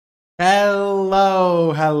Hello,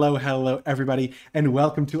 everybody, and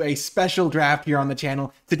welcome to a special draft here on the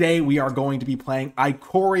channel. Today, we are going to be playing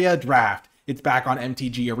Ikoria Draft. It's back on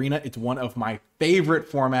MTG Arena. It's one of my favorite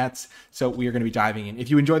formats, so we are going to be diving in. If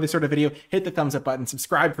you enjoy this sort of video, hit the thumbs up button,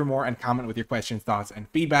 subscribe for more, and comment with your questions, thoughts, and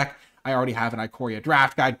feedback. I already have an Ikoria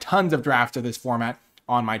Draft guide, tons of drafts of this format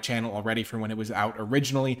on my channel already from when it was out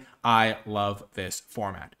originally. I love this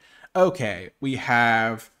format. Okay, we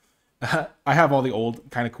have... I have all the old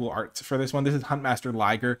kind of cool arts for this one. This is Huntmaster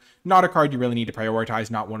Liger. Not a card you really need to prioritize,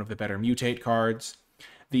 not one of the better mutate cards.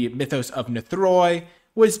 The Mythos of Nethroi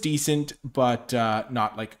was decent, but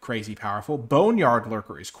not like crazy powerful. Boneyard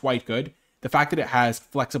Lurker is quite good. The fact that it has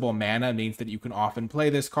flexible mana means that you can often play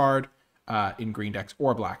this card in green decks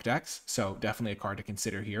or black decks, so definitely a card to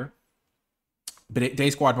consider here. But Day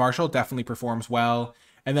Squad Marshal definitely performs well.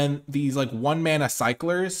 And then these like 1-mana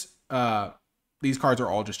cyclers, these cards are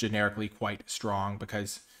all just generically quite strong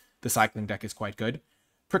because the cycling deck is quite good.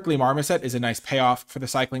 Prickly Marmoset is a nice payoff for the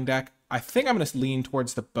cycling deck. I think I'm going to lean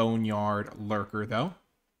towards the Boneyard Lurker, though.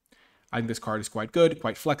 I think this card is quite good,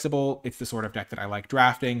 quite flexible. It's the sort of deck that I like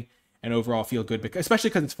drafting and overall feel good, especially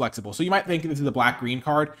because it's flexible. So you might think this is a black-green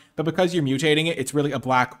card, but because you're mutating it, it's really a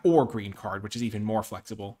black or green card, which is even more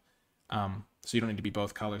flexible. So you don't need to be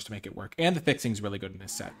both colors to make it work. And the fixing is really good in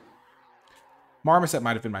this set. Marmoset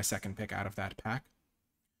might have been my second pick out of that pack.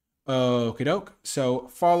 Okie doke. So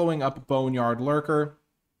following up Boneyard Lurker,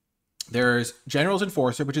 there's General's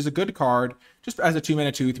Enforcer, which is a good card, just as a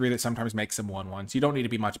 2-mana 2/3 that sometimes makes some 1/1s. You don't need to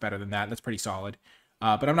be much better than that. That's pretty solid.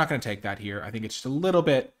 But I'm not going to take that here. I think it's just a little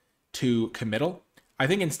bit too committal. I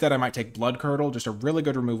think instead I might take Blood Curdle, just a really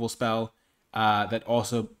good removal spell that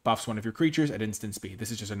also buffs one of your creatures at instant speed. This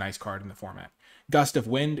is just a nice card in the format. Gust of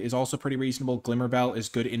Wind is also pretty reasonable. Glimmerbell is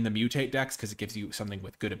good in the mutate decks because it gives you something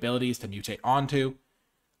with good abilities to mutate onto.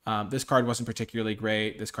 This card wasn't particularly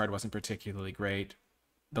great. This card wasn't particularly great.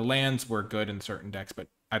 The lands were good in certain decks, but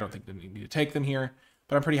I don't think that we need to take them here.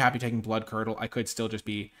 But I'm pretty happy taking Blood Curdle. I could still just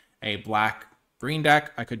be a black-green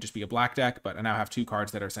deck. I could just be a black deck, but I now have two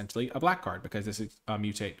cards that are essentially a black card because this is a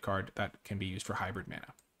mutate card that can be used for hybrid mana.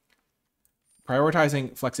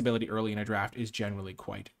 Prioritizing flexibility early in a draft is generally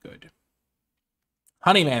quite good.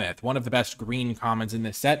 Honey Mammoth, one of the best green commons in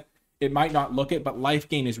this set. It might not look it, but life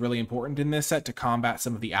gain is really important in this set to combat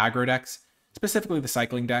some of the aggro decks, specifically the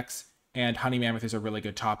cycling decks, and Honey Mammoth is a really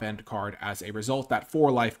good top-end card as a result. That 4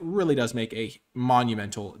 life really does make a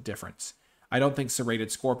monumental difference. I don't think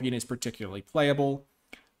Serrated Scorpion is particularly playable.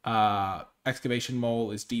 Excavation Mole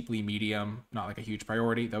is deeply medium, not like a huge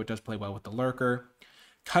priority, though it does play well with the Lurker.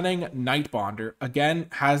 Cunning Nightbonder, again,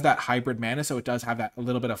 has that hybrid mana, so it does have that a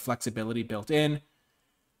little bit of flexibility built in.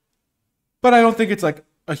 But I don't think it's like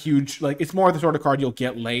a huge, like, it's more the sort of card you'll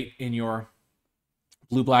get late in your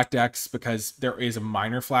blue-black decks because there is a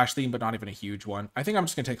minor flash theme, but not even a huge one. I think I'm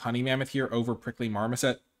just going to take Honey Mammoth here over Prickly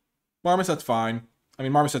Marmoset. Marmoset's fine. I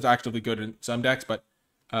mean, Marmoset's actively good in some decks, but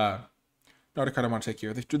not a card I want to take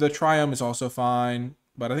here. The Triumph is also fine,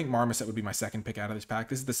 but I think Marmoset would be my second pick out of this pack.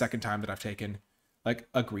 This is the second time that I've taken like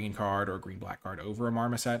a green card or a green-black card over a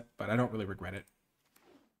Marmoset, but I don't really regret it.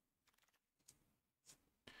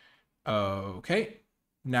 Okay,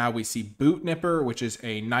 now we see Boot Nipper, which is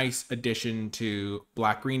a nice addition to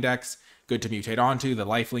black-green decks. Good to mutate onto. The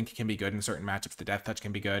lifelink can be good in certain matchups. The Death Touch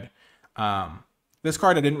can be good. This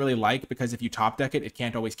card I didn't really like because if you top deck it, it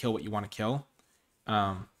can't always kill what you want to kill.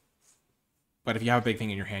 But if you have a big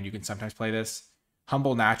thing in your hand, you can sometimes play this.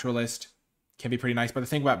 Humble Naturalist can be pretty nice, but the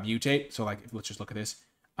thing about mutate, so like, let's just look at this.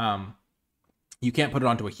 You can't put it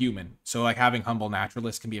onto a human. So like having Humble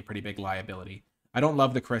Naturalist can be a pretty big liability. I don't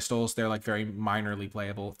love the crystals. They're like very minorly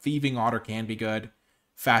playable. Thieving Otter can be good.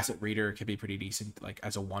 Facet Reader can be pretty decent, like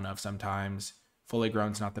as a one-of sometimes. Fully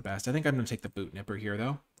Grown's not the best. I think I'm going to take the Boot Nipper here,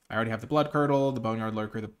 though. I already have the Blood Curdle, the Boneyard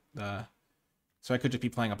Lurker, so I could just be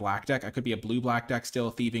playing a black deck. I could be a blue-black deck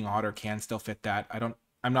still. Thieving Otter can still fit that.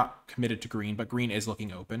 I'm not committed to green, but green is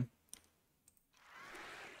looking open.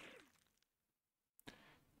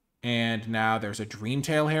 And now there's a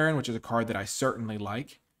Dreamtail Heron, which is a card that I certainly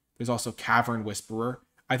like. There's also Cavern Whisperer.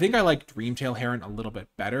 I think I like Dreamtail Heron a little bit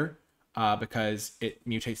better because it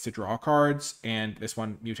mutates to draw cards, and this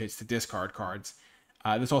one mutates to discard cards.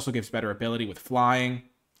 This also gives better ability with flying.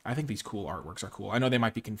 I think these cool artworks are cool. I know they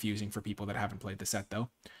might be confusing for people that haven't played the set, though.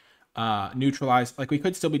 Neutralize. Like, we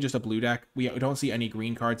could still be just a blue deck. We don't see any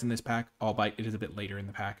green cards in this pack, albeit it is a bit later in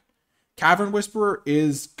the pack. Cavern Whisperer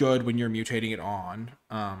is good when you're mutating it on.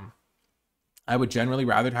 I would generally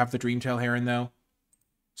rather have the Dreamtail Heron, though.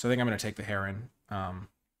 So I think I'm going to take the Heron.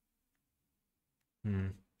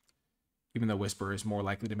 even though Whisper is more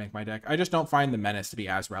likely to make my deck. I just don't find the Menace to be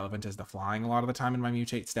as relevant as the Flying a lot of the time in my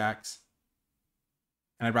Mutate stacks.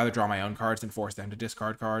 And I'd rather draw my own cards than force them to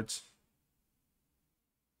discard cards.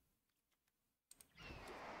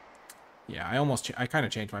 Yeah, I kind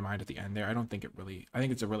of changed my mind at the end there. I think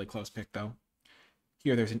it's a really close pick, though.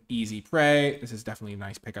 Here, there's an easy Prey. This is definitely a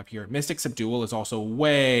nice pickup here. Mystic Subdual is also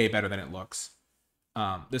way better than it looks.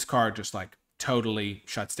 This card just, like, totally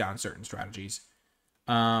shuts down certain strategies.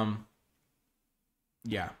 Yeah.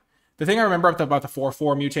 The thing I remember about the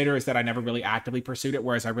 4/4 Mutator is that I never really actively pursued it,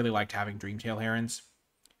 whereas I really liked having Dreamtail Herons.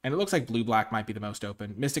 And it looks like Blue-Black might be the most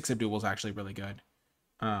open. Mystic Subdual is actually really good.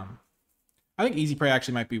 I think Easy Prey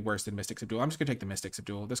actually might be worse than Mystic Subdual. I'm just going to take the Mystic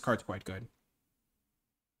Subdual. This card's quite good.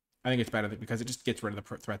 I think it's better because it just gets rid of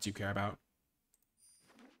the threats you care about.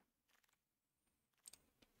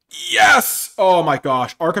 Yes! Oh my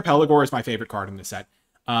gosh. Archipelago is my favorite card in this set.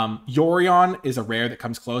 Yorion is a rare that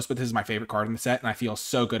comes close, but this is my favorite card in the set, and I feel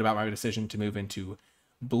so good about my decision to move into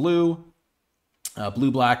blue.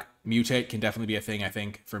 Blue-Black Mutate can definitely be a thing, I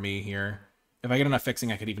think, for me here. If I get enough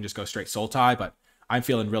fixing, I could even just go straight Sultai, but I'm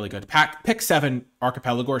feeling really good. Pick 7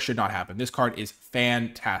 Archipelago should not happen. This card is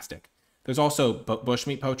fantastic. There's also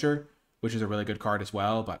Bushmeat Poacher, which is a really good card as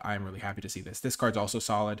well, but I'm really happy to see this. This card's also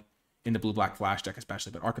solid in the Blue-Black Flash deck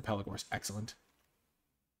especially, but Archipelago is excellent.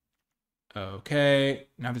 Okay,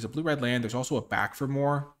 now there's a blue-red land. There's also a back for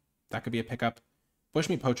more. That could be a pickup.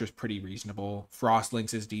 Bushmeat Poacher is pretty reasonable.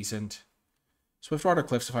 Frostlinks is decent. Swiftwater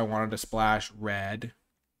Cliffs if I wanted to splash red.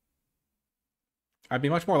 I'd be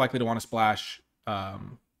much more likely to want to splash a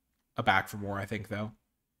back for more, I think, though.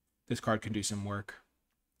 This card can do some work.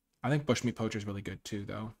 I think Bushmeat Poacher is really good, too,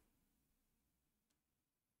 though.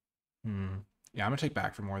 Yeah, I'm going to take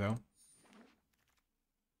back for more, though.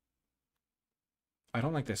 I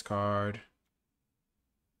don't like this card.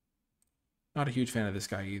 Not a huge fan of this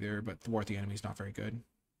guy either, but Thwart the Enemy is not very good.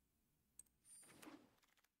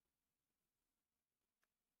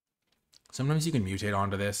 Sometimes you can mutate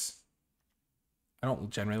onto this. I don't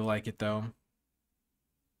generally like it, though.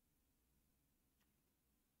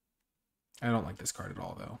 I don't like this card at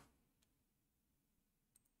all, though.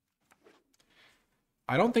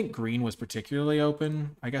 I don't think green was particularly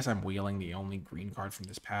open. I guess I'm wheeling the only green card from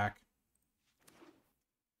this pack.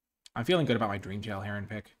 I'm feeling good about my Dreamtail Heron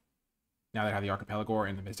pick. Now that I have the Archipelago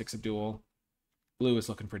and the Mystic Subdual. Blue is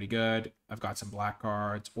looking pretty good. I've got some black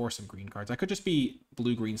cards or some green cards. I could just be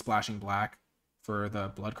blue-green splashing black for the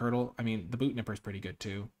Blood Curdle. I mean, the Boot Nipper is pretty good,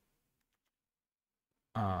 too.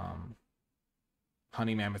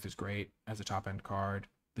 Honey Mammoth is great as a top-end card.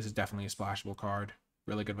 This is definitely a splashable card.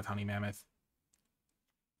 Really good with Honey Mammoth.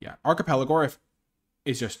 Yeah, Archipelago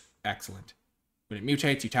is just excellent. When it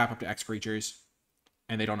mutates, you tap up to X creatures,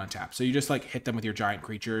 and they don't untap. So you just like hit them with your giant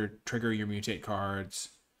creature, trigger your mutate cards,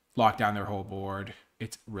 lock down their whole board.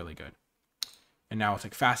 It's really good. And now it's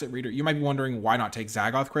like Facet Reader. You might be wondering why not take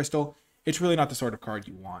Zagoth Crystal. It's really not the sort of card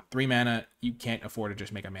you want. 3 mana, you can't afford to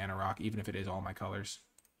just make a mana rock, even if it is all my colors.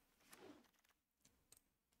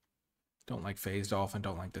 Don't like Phase Dolphin.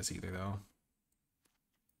 Don't like this either, though.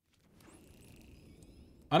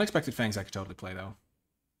 Unexpected Fangs I could totally play, though.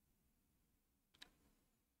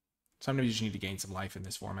 Sometimes you just need to gain some life in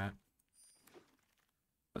this format.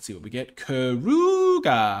 Let's see what we get.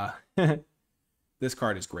 Karuga! This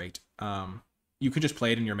card is great. You could just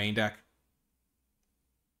play it in your main deck.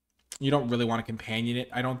 You don't really want to companion it,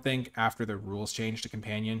 I don't think, after the rules change to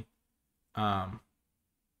companion.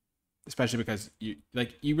 Especially because you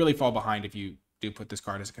really fall behind if you do put this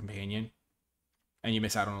card as a companion. And you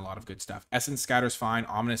miss out on a lot of good stuff. Essence Scatter's fine.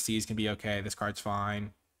 Ominous Seas can be okay. This card's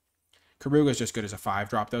fine. Karuga's just good as a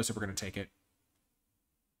 5-drop, though, so we're going to take it.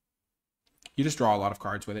 You just draw a lot of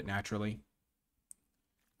cards with it, naturally.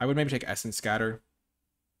 I would maybe take Essence Scatter.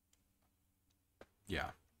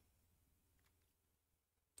 Yeah.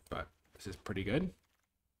 But this is pretty good.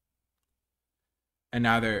 And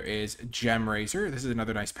now there is Gem Razor. This is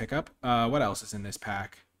another nice pickup. What else is in this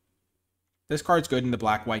pack? This card's good in the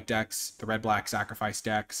black-white decks, the red-black sacrifice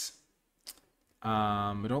decks.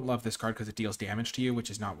 I don't love this card because it deals damage to you, which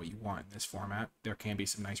is not what you want in this format. There can be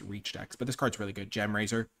some nice reach decks, but this card's really good. Gem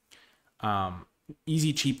Razor.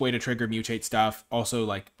 Easy, cheap way to trigger mutate stuff. Also,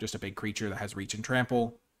 like, just a big creature that has reach and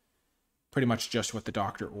trample. Pretty much just what the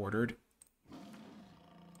doctor ordered.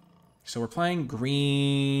 So we're playing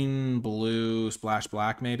green, blue, splash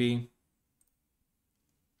black, maybe.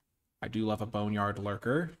 I do love a Boneyard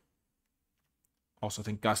Lurker. Also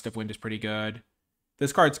think Gust of Wind is pretty good.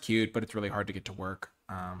 This card's cute, but it's really hard to get to work.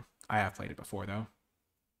 I have played it before, though.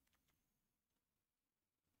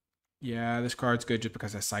 Yeah, this card's good just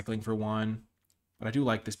because it's cycling for 1. But I do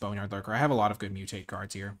like this Boneyard Lurker. I have a lot of good mutate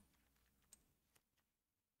cards here.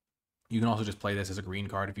 You can also just play this as a green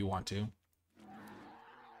card if you want to.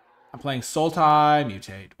 I'm playing Sultai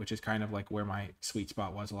Mutate, which is kind of like where my sweet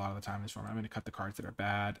spot was a lot of the time in this format. I'm going to cut the cards that are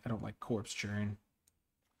bad. I don't like Corpse Churn.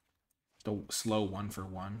 The slow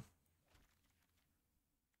 1-for-1.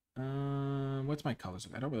 What's my colors?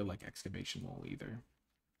 I don't really like Excavation Wool either.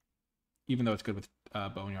 Even though it's good with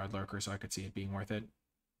Boneyard Lurker, so I could see it being worth it.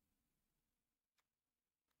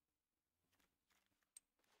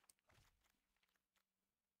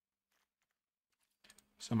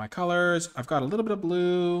 So my colors, I've got a little bit of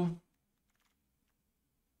blue.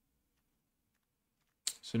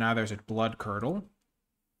 So now there's a Blood Curdle.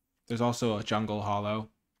 There's also a Jungle Hollow.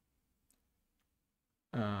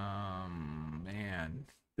 Man,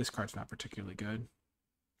 this card's not particularly good.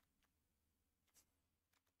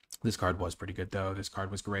 This card was pretty good, though. This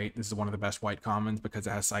card was great. This is one of the best white commons because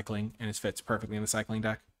it has cycling, and it fits perfectly in the cycling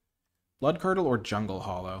deck. Blood Curdle or Jungle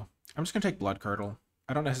Hollow? I'm just going to take Blood Curdle.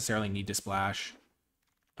 I don't necessarily need to splash.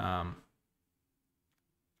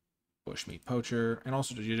 Bushmeat Poacher. And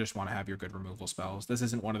also, you just want to have your good removal spells. This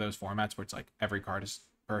isn't one of those formats where it's like every card is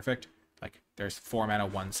perfect. Like, there's 4 mana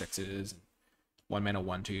 1/6s, 1 mana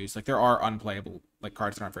 1/2s. Like, there are unplayable like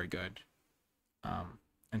cards that aren't very good.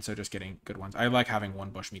 And so just getting good ones. I like having one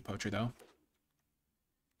Bushmeat Poacher, though.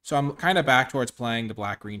 So I'm kind of back towards playing the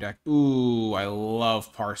black-green deck. Ooh, I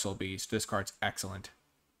love Parcel Beast. This card's excellent.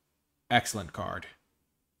 Excellent card.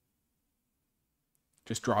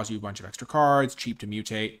 Just draws you a bunch of extra cards. Cheap to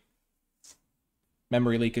mutate.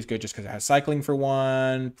 Memory Leak is good just because it has cycling for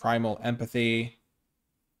 1. Primal Empathy.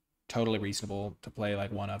 Totally reasonable to play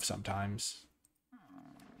like one of sometimes.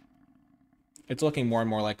 It's looking more and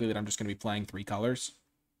more likely that I'm just going to be playing 3 colors.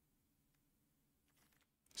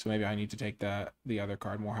 So maybe I need to take the other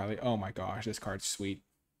card more highly. Oh my gosh, this card's sweet.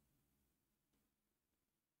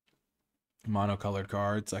 Monocolored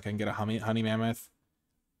cards. Like I can get a Honey Mammoth.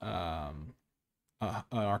 An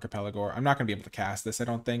Archipelago. I'm not going to be able to cast this, I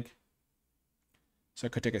don't think. So I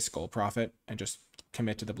could take a Skull Prophet and just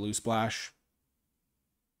commit to the blue splash.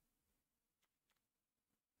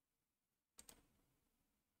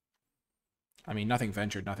 I mean, nothing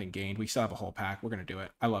ventured, nothing gained. We still have a whole pack. We're going to do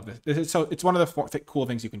it. I love this. It's one of the cool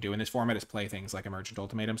things you can do in this format is play things like Emergent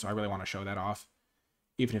Ultimatum, so I really want to show that off,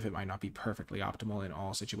 even if it might not be perfectly optimal in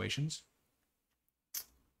all situations.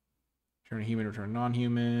 Return human, return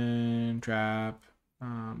non-human, trap.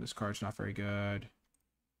 This card's not very good.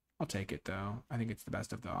 I'll take it, though. I think it's the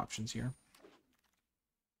best of the options here.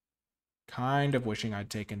 Kind of wishing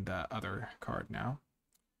I'd taken the other card now.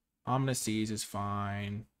 Ominous Seas is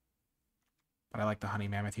fine. But I like the Honey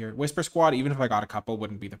Mammoth here. Whisper Squad, even if I got a couple,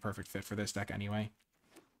 wouldn't be the perfect fit for this deck anyway.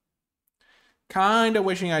 Kind of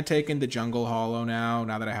wishing I'd taken the Jungle Hollow now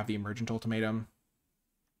that I have the Emergent Ultimatum.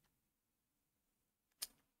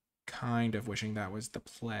 Kind of wishing that was the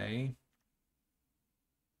play.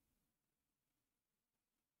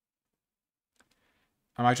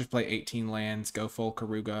 I might just play 18 lands, go full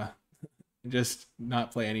Karuga, and just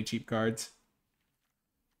not play any cheap cards.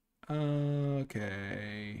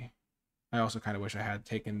 Okay. I also kind of wish I had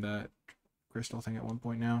taken the crystal thing at one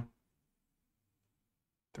point now.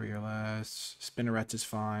 3 or less. Spinnerets is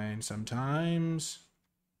fine sometimes.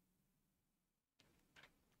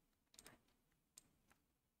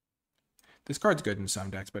 This card's good in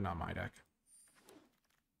some decks, but not my deck.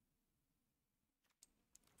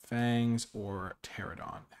 Fangs or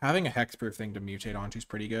Pterodon. Having a hexproof thing to mutate onto is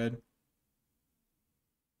pretty good.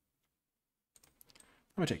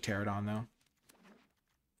 I'm going to take Pterodon, though.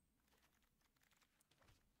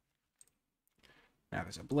 Now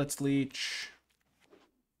there's a Blitz Leech.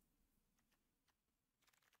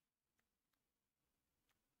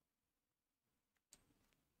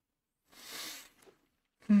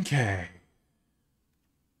 Okay.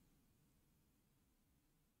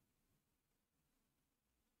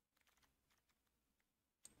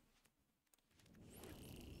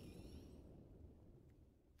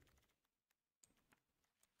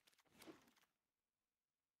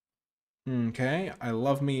 Okay, I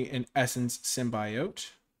love me an Essence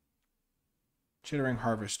Symbiote. Chittering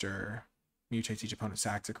Harvester. Mutates each opponent,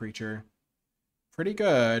 sacks a creature. Pretty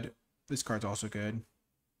good. This card's also good.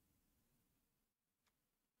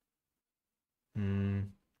 Do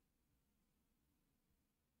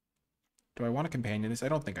I want to companion this? I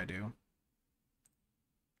don't think I do.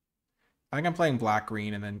 I think I'm playing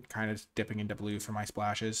black-green and then kind of dipping into blue for my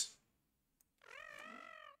splashes.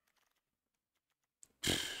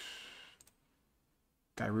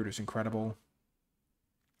 Gyruda's incredible.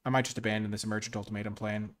 I might just abandon this Emergent Ultimatum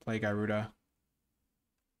plan, play Gyruda.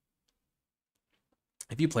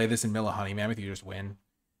 If you play this in Mill of Honey Mammoth, you just win.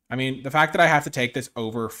 I mean, the fact that I have to take this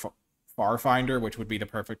over Barfinder, which would be the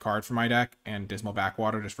perfect card for my deck, and Dismal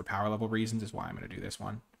Backwater just for power level reasons is why I'm going to do this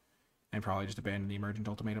one. And probably just abandon the Emergent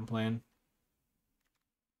Ultimatum plan.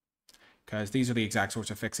 Because these are the exact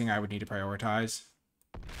sorts of fixing I would need to prioritize.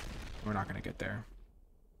 We're not going to get there.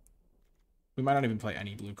 We might not even play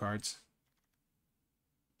any blue cards.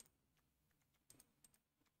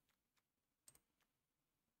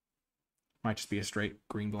 Might just be a straight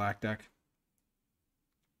green-black deck.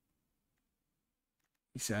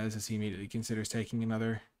 He says as he immediately considers taking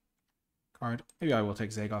another card. Maybe I will take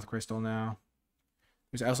Zagoth Crystal now.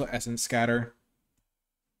 There's also Essence Scatter.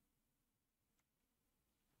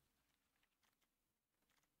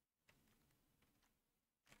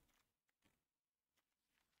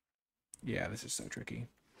 Yeah, this is so tricky.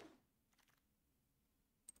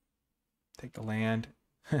 Take the land.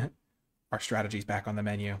 Our strategy's back on the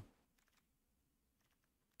menu.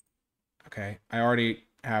 Okay, I already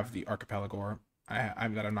have the Archipelago that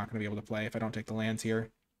I'm not going to be able to play if I don't take the lands here.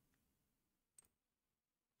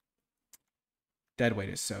 Deadweight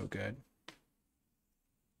is so good.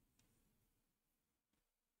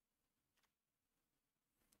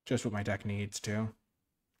 Just what my deck needs too.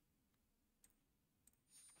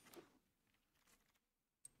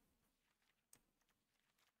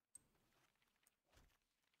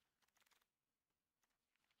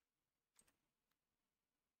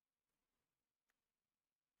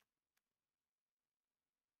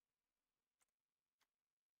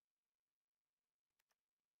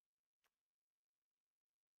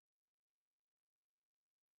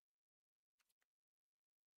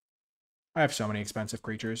 I have so many expensive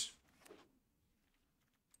creatures.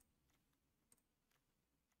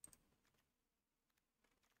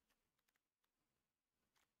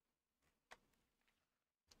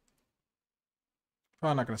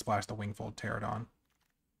 Probably not going to splash the Wingfold Pterodon.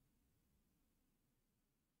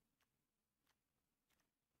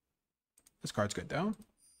 This card's good though.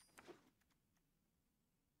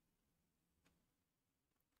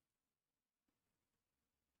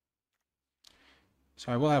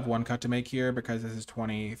 So I will have one cut to make here because this is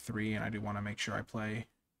 23 and I do want to make sure I play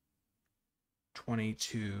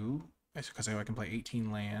 22. That's because I can play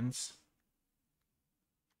 18 lands.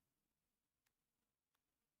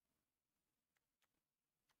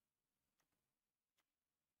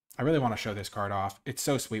 I really want to show this card off. It's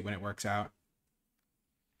so sweet when it works out.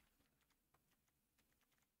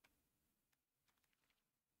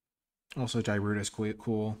 Also, Gyruda's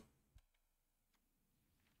cool.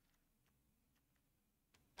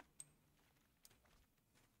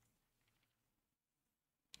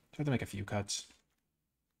 So I have to make a few cuts.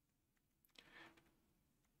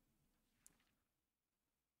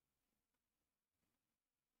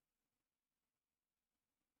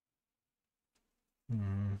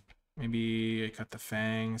 Maybe I cut the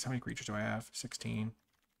Fangs. How many creatures do I have? 16.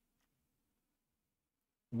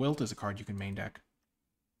 Wilt is a card you can main deck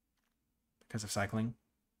because of cycling.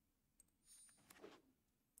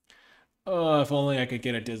 Oh, if only I could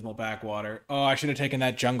get a Dismal Backwater. Oh, I should have taken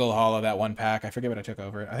that Jungle Hollow, that one pack. I forget what I took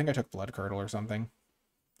over. I think I took Blood Curdle or something.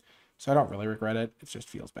 So I don't really regret it. It just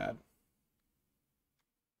feels bad.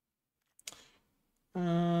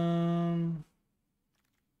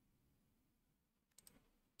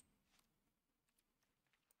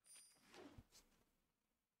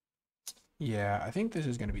 Yeah, I think this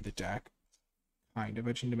is going to be the deck. Kind of.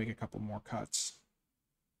 I just need to make a couple more cuts.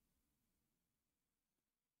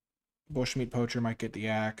 Bushmeat Poacher might get the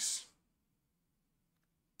axe.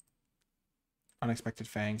 Unexpected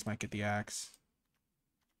Fangs might get the axe.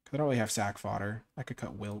 Because I don't really have sack fodder. I could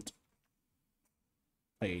cut Wilt.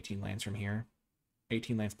 Play 18 lands from here.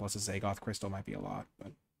 18 lands plus a Zagoth Crystal might be a lot,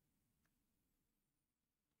 but...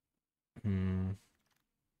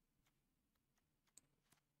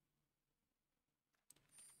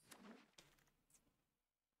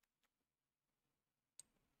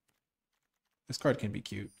 This card can be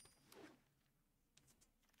cute.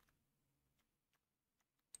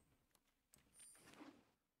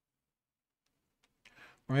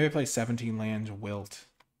 Or maybe I play 17 lands, Wilt.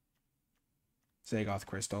 Zagoth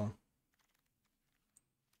Crystal.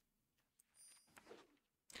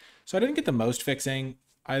 So I didn't get the most fixing.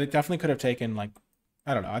 I definitely could have taken, like,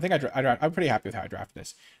 I don't know. I think I'm pretty happy with how I drafted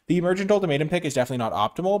this. The Emergent Ultimatum pick is definitely not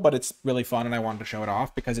optimal, but it's really fun, and I wanted to show it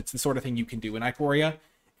off because it's the sort of thing you can do in Ikoria,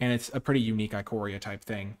 and it's a pretty unique Ikoria type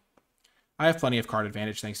thing. I have plenty of card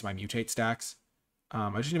advantage thanks to my mutate stacks. I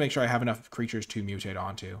just need to make sure I have enough creatures to mutate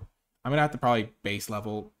onto. I'm going to have to probably base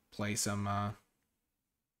level play some of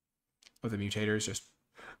the mutators just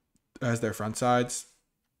as their front sides.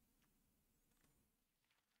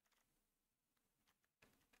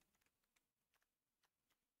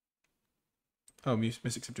 Oh,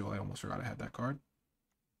 Mystic Subdual. I almost forgot I had that card.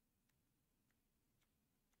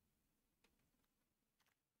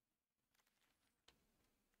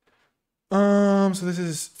 So this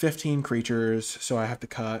is 15 creatures, so I have to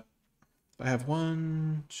cut. I have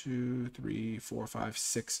 1, 2, 3, 4, 5,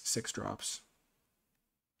 6 drops.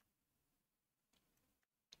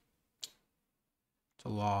 It's a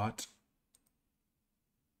lot.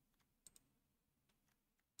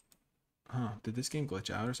 Huh, did this game glitch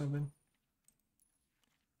out or something?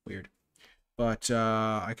 Weird. But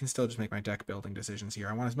I can still just make my deck building decisions here.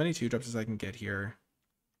 I want as many 2-drops as I can get here.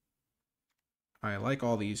 I like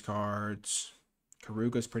all these cards.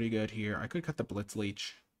 Karuga's pretty good here. I could cut the Blitz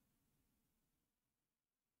Leech.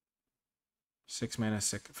 6 mana,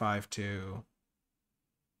 5/2.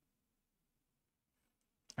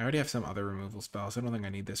 I already have some other removal spells. I don't think I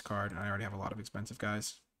need this card, and I already have a lot of expensive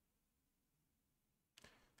guys.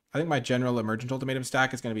 I think my general Emergent Ultimatum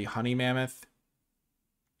stack is going to be Honey Mammoth.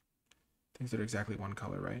 Things that are exactly one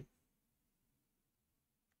color, right?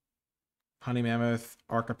 Honey Mammoth,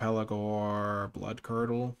 Archipelago, Blood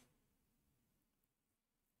Curdle.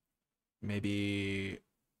 Maybe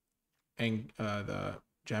the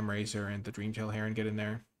Gem Racer and the Dreamtail Heron get in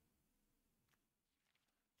there.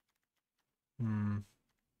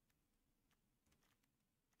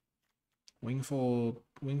 Wingfold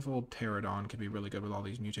Pterodon could be really good with all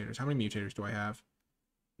these mutators. How many mutators do I have?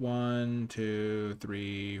 1, 2,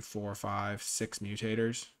 3, 4, 5, 6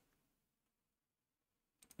 mutators.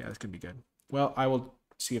 Yeah, this could be good. Well, I will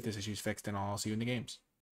see if this issue's fixed, and I'll see you in the games.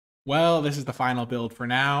 Well, this is the final build for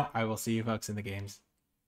now. I will see you folks in the games.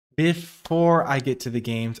 Before I get to the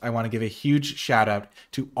games, I want to give a huge shout out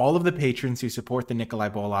to all of the patrons who support the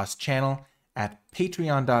NicolaiBolas channel at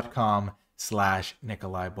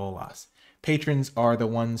patreon.com/NicolaiBolas. Patrons are the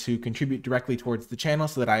ones who contribute directly towards the channel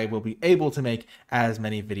so that I will be able to make as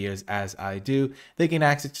many videos as I do. They gain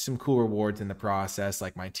access to some cool rewards in the process,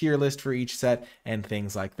 like my tier list for each set and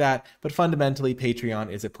things like that. But fundamentally,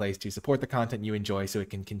 Patreon is a place to support the content you enjoy so it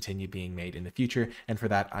can continue being made in the future. And for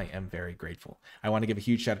that, I am very grateful. I want to give a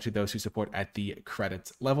huge shout out to those who support at the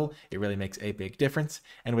credits level. It really makes a big difference.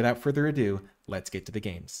 And without further ado, let's get to the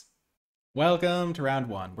games. Welcome to round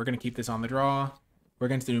 1. We're going to keep this on the draw. We're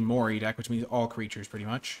against the new Mori deck, which means all creatures, pretty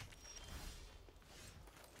much.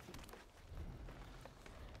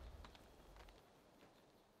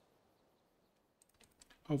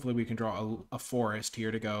 Hopefully we can draw a forest here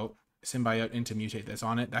to go Symbiote into mutate this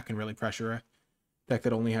on it. That can really pressure a deck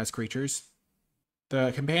that only has creatures.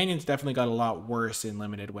 The companions definitely got a lot worse in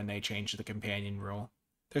Limited when they changed the companion rule.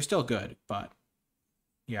 They're still good, but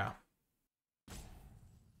yeah.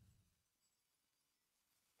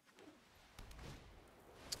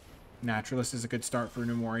 Naturalist is a good start for a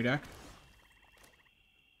new Mori deck.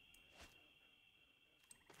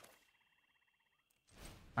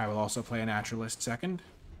 I will also play a Naturalist second.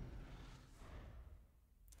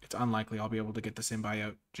 It's unlikely I'll be able to get the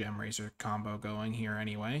Symbiote Gem Razor combo going here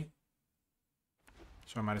anyway.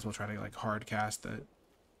 So I might as well try to like hard cast the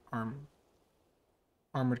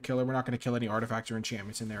Armored Killer. We're not going to kill any artifacts or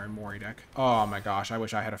enchantments in there in Mori deck. Oh my gosh, I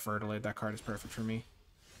wish I had a Fertilid. That card is perfect for me.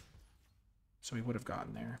 So we would have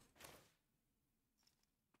gotten there.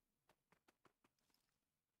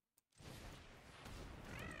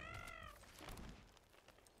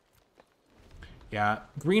 Yeah,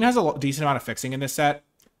 green has a decent amount of fixing in this set.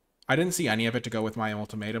 I didn't see any of it to go with my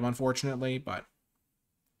ultimatum, unfortunately, but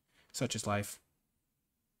such is life.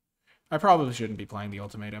 I probably shouldn't be playing the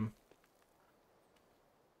ultimatum.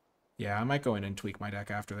 Yeah, I might go in and tweak my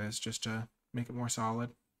deck after this just to make it more solid.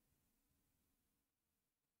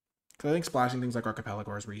 Because I think splashing things like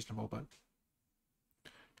Archipelago is reasonable, but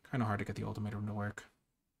kind of hard to get the ultimatum to work.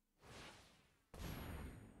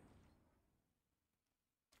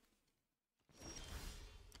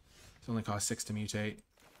 It only costs 6 to mutate.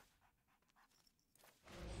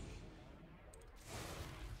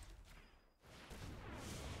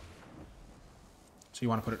 So you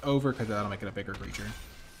want to put it over because that'll make it a bigger creature.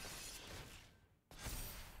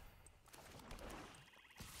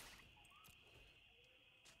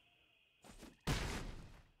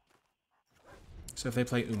 So if they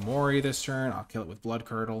play Umori this turn, I'll kill it with Blood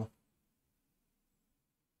Curdle.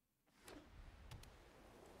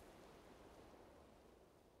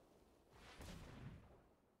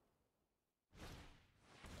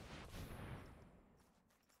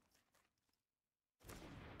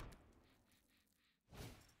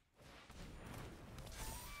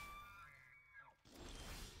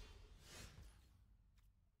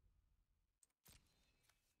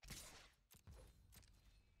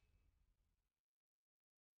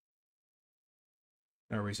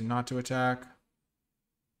 No reason not to attack.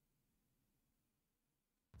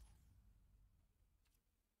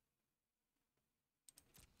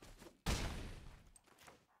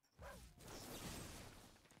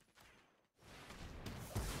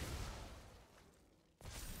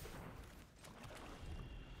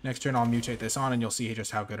 Next turn, I'll mutate this on, and you'll see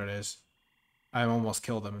just how good it is. I almost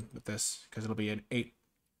killed them with this, because it'll be an 8.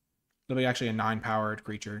 It'll be actually a 9-powered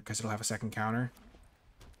creature, because it'll have a second counter.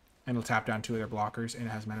 And it'll tap down 2 of their blockers, and it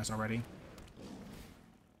has menace already.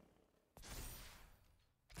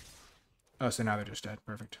 Oh, so now they're just dead.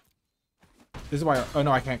 Perfect. This is why... Oh,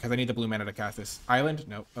 no, I can't, because I need the blue mana to cast this. Island?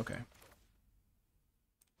 Nope. Okay.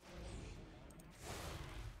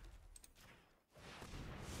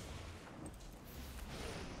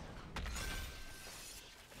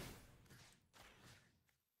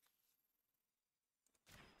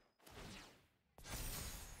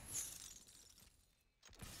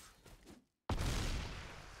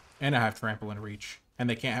 And I have Trample and Reach. And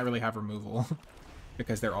they can't really have removal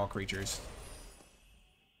because they're all creatures.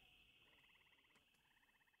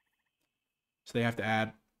 So they have to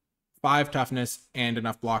add 5 toughness and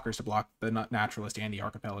enough blockers to block the Naturalist and the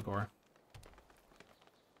Archipelagor.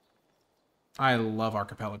 I love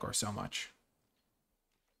Archipelagor so much.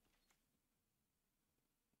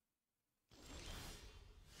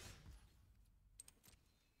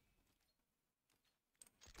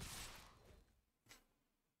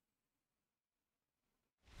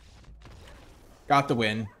 Got the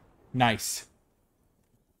win. Nice.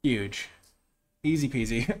 Huge. Easy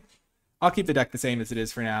peasy. I'll keep the deck the same as it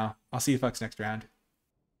is for now. I'll see you folks next round.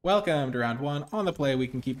 Welcome to round 1. On the play, we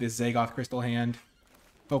can keep this Zagoth Crystal hand.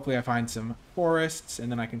 Hopefully I find some forests,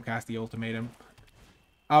 and then I can cast the Ultimatum.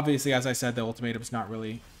 Obviously, as I said, the Ultimatum's not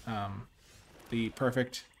really the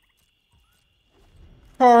perfect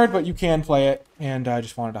card, but you can play it, and I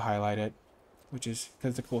just wanted to highlight it, which is because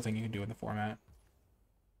it's a cool thing you can do in the format.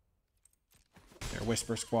 They're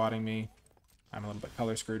Whisper Squatting me. I'm a little bit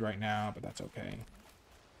color screwed right now, but that's okay.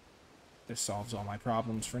 This solves all my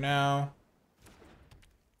problems for now.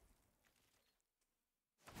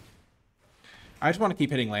 I just want to keep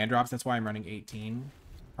hitting land drops. That's why I'm running 18.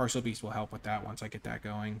 Partial Beast will help with that once I get that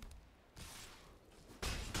going.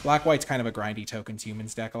 Black-White's kind of a grindy tokens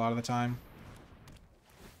humans deck a lot of the time.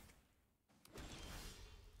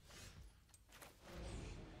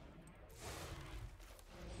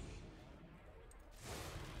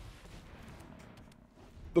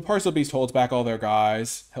 The Parcel Beast holds back all their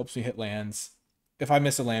guys, helps me hit lands. If I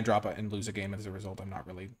miss a land drop and lose a game as a result, I'm not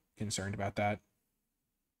really concerned about that.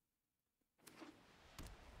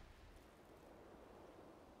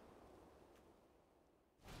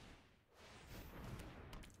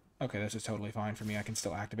 Okay, this is totally fine for me. I can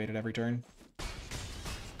still activate it every turn.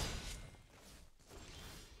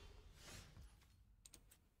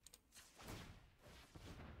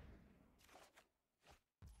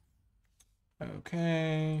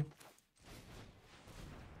 Okay.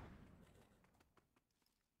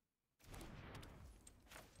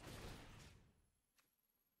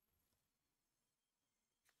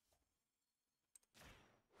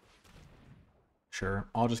 Sure,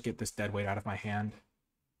 I'll just get this deadweight out of my hand.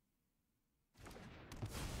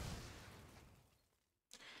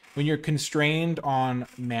 When you're constrained on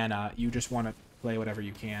mana, you just want to play whatever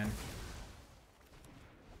you can.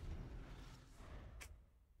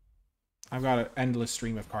 I've got an endless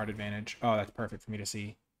stream of card advantage. Oh, that's perfect for me to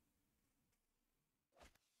see.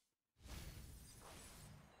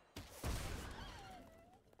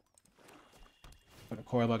 Put a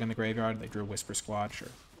Coil Bug in the graveyard. They drew Whisper Squad. Sure.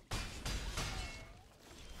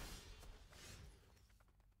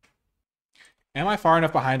 Am I far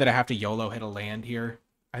enough behind that I have to YOLO hit a land here?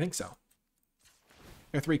 I think so.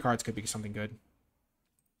 Their 3 cards could be something good.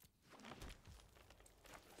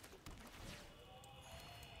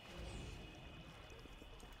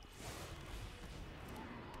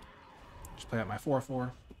 Just play out my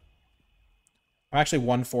 4/4. I'm actually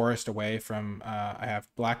 1 forest away from, I have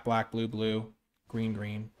black, black, blue, blue, green,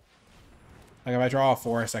 green. Like, if I draw a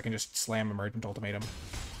forest, I can just slam Emergent Ultimatum.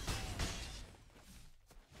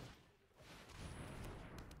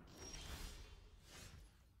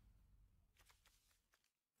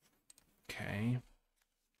 Okay.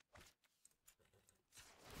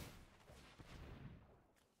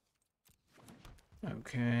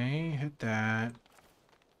 Okay, hit that.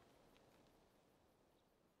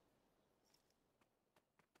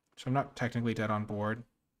 So I'm not technically dead on board.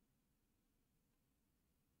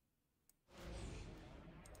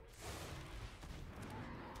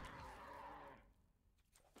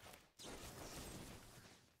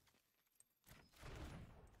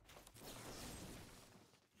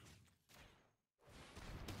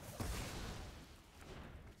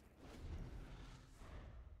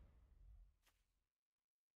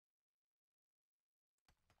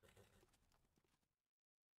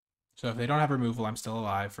 So if they don't have removal, I'm still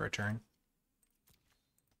alive for a turn.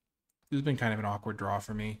 This has been kind of an awkward draw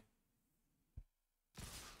for me.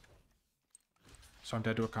 So I'm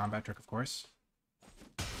dead to a combat trick, of course.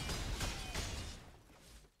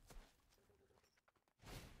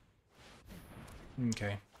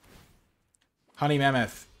 Okay. Honey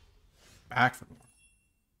Mammoth. Back for more.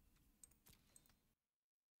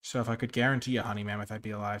 So if I could guarantee a Honey Mammoth, I'd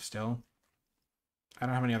be alive still. I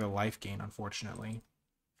don't have any other life gain, unfortunately.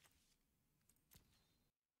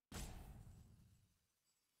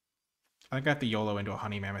 I got the YOLO into a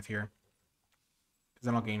Honey Mammoth here. Because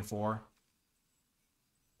then I'll gain 4.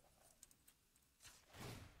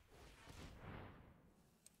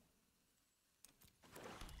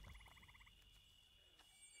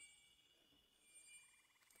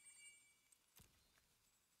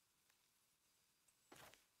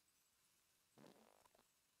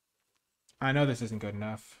 I know this isn't good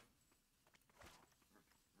enough.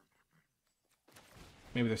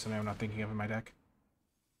 Maybe there's something I'm not thinking of in my deck.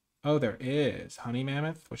 Oh, there is Honey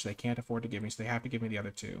Mammoth, which they can't afford to give me, so they have to give me the other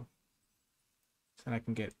 2. So then I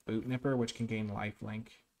can get Boot Nipper, which can gain lifelink.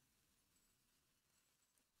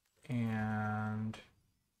 And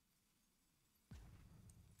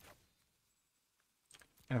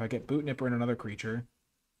if I get Boot Nipper and another creature,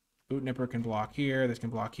 Boot Nipper can block here, this can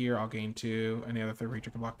block here, I'll gain 2, and the other 3rd creature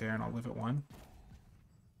can block there, and I'll live at 1.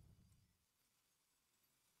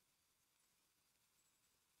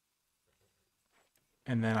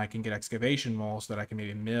 And then I can get Excavation Mole so that I can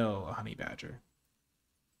maybe mill a Honey Badger.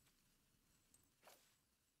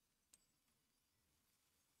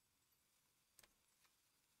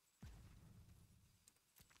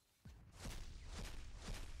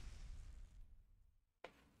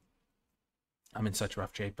 I'm in such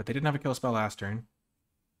rough shape, but they didn't have a kill spell last turn.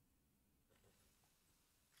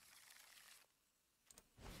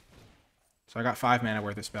 So I got 5 mana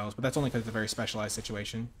worth of spells, but that's only because it's a very specialized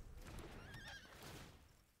situation.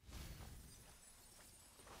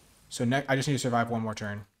 So I just need to survive 1 more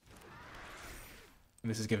turn. And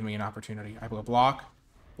this is giving me an opportunity. I will block,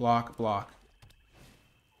 block, block.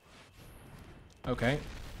 Okay.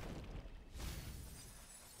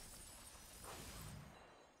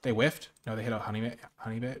 They whiffed? No, they hit a honey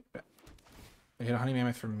bit. They hit a Honey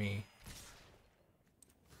Mammoth from me.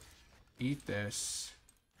 Eat this.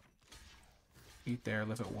 Eat there,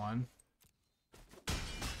 live at 1.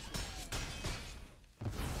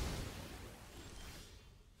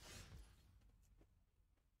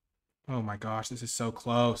 Oh my gosh, this is so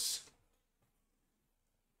close.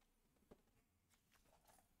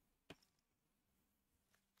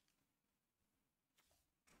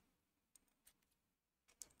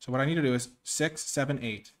 So what I need to do is 6, 7,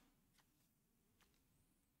 8.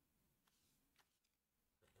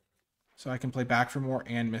 So I can play Back for More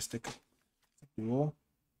and Mystic Duel.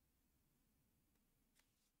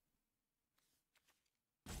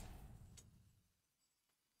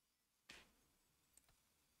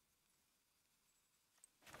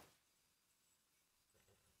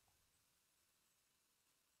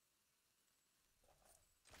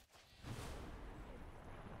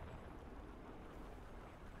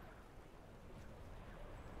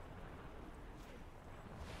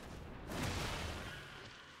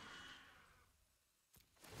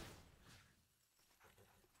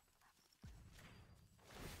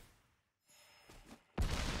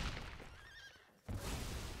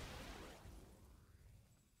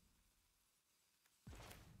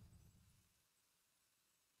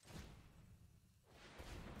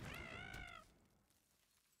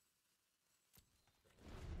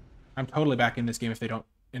 I'm totally back in this game if they don't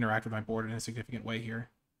interact with my board in a significant way here.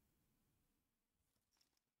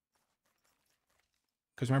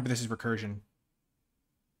 Because remember, this is recursion.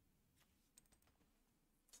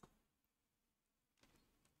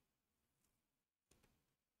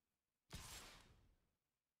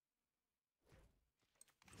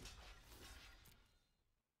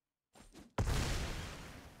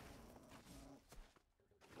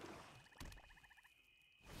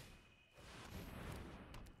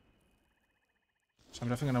 So I'm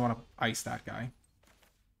definitely going to want to ice that guy.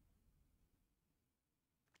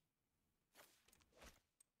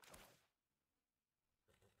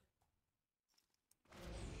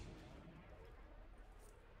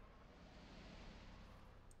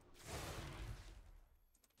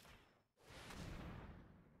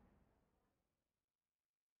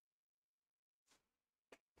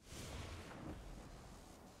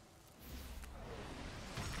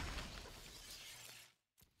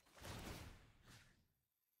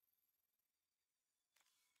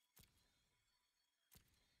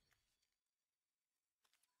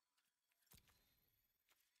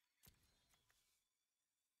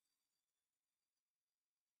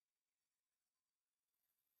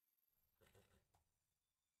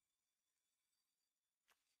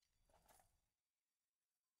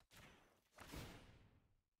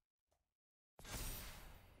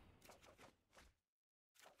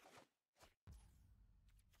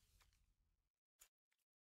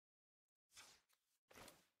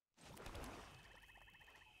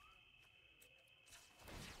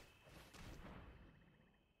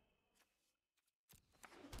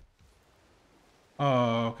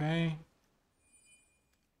 Oh, okay.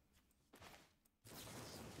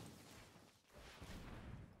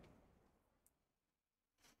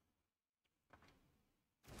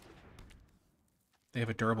 They have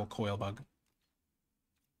a durable coil bug.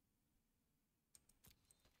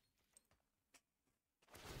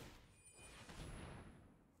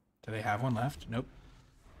 Do they have one left? Nope.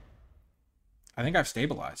 I think I've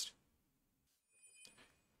stabilized.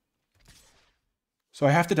 So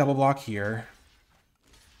I have to double block here.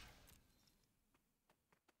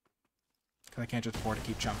 Because I can't just afford to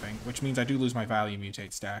keep jumping, which means I do lose my value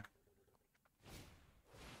mutate stack.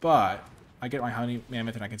 But I get my honey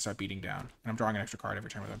mammoth and I can start beating down. And I'm drawing an extra card every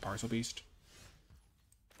turn with a parcel beast.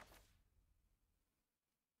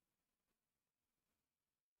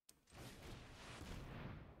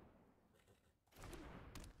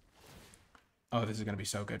 Oh, this is going to be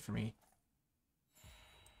so good for me.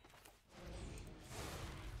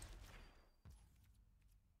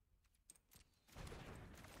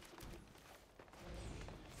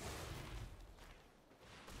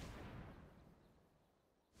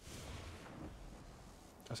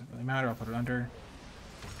 Doesn't really matter. I'll put it under.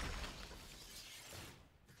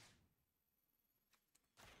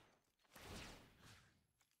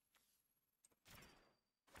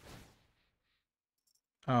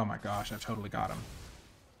 Oh my gosh, I've totally got him.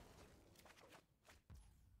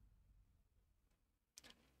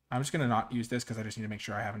 I'm just going to not use this because I just need to make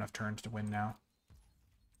sure I have enough turns to win now.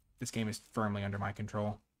 This game is firmly under my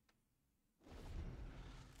control.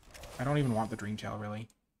 I don't even want the Dream Tail, really.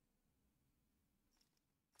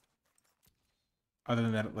 Other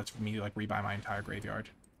than that, it lets me, like, rebuy my entire graveyard.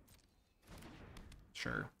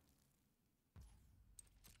 Sure.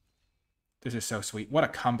 This is so sweet. What a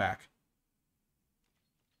comeback.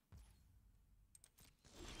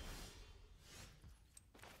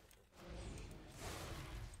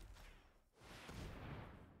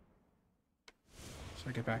 So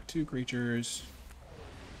I get back 2 creatures.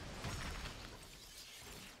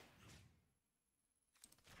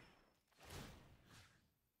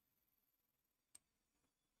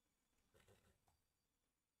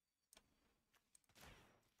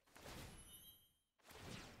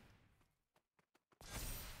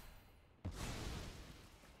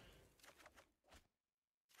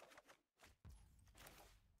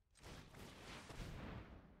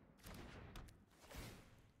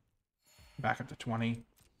 Back up to 20.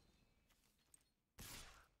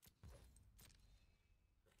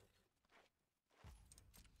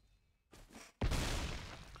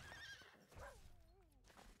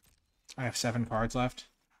 I have 7 cards left.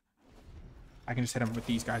 I can just hit them with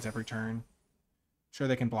these guys every turn. Sure,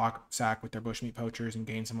 they can block sack with their bushmeat poachers and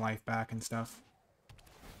gain some life back and stuff.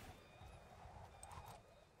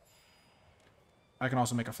 I can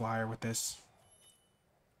also make a flyer with this.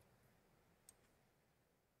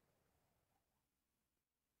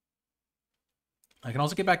 I can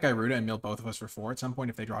also get back Gyruda and mill both of us for 4 at some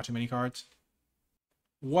point if they draw too many cards.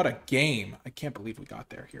 What a game. I can't believe we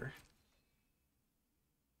got there here.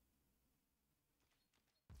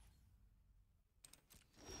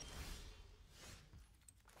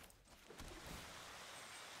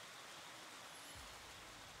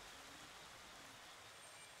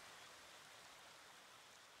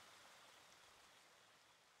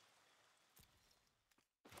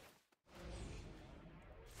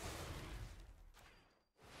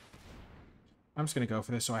 I'm just going to go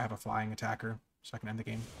for this so I have a flying attacker so I can end the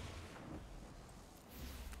game.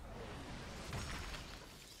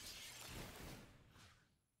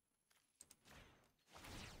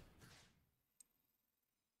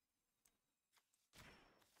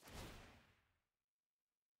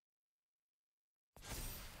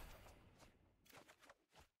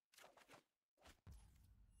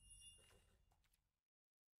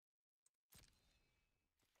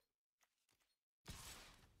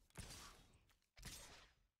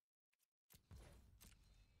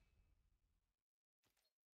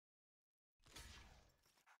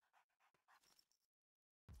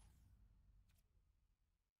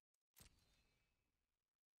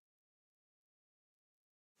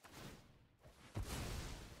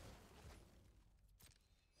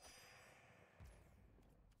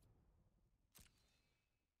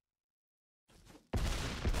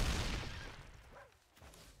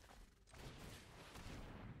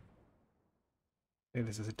 Okay,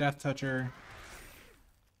 this is a Death Toucher.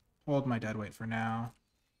 Hold my deadweight for now.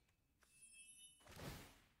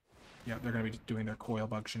 Yeah, they're going to be doing their coil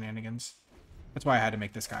bug shenanigans. That's why I had to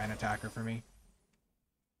make this guy an attacker for me.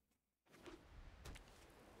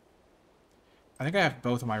 I think I have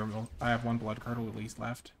both of my removal. I have 1 blood curdle at least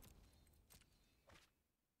left.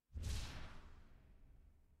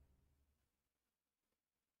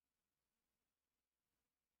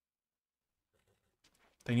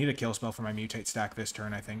 They need a kill spell for my mutate stack this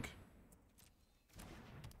turn, I think.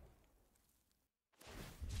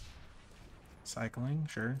 Cycling,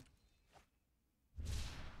 sure.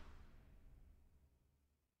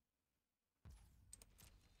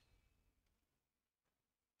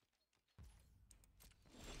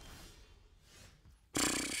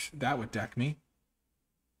 That would deck me.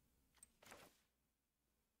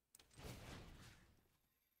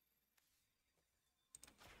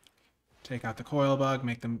 Take out the coil bug,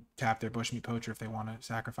 make them tap their bushmeat poacher if they want to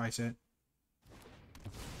sacrifice it.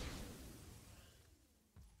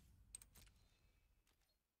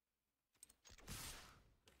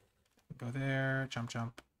 Go there, jump,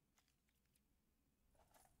 jump.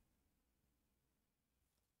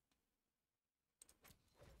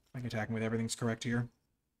 I can attack him with everything's correct here.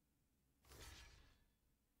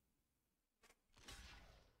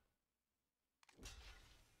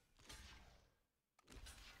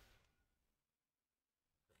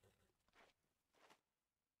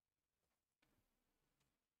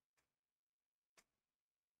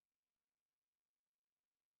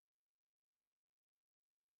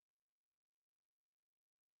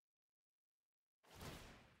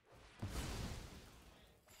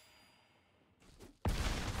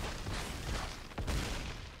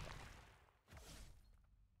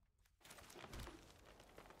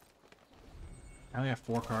 I only have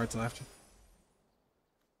 4 cards left.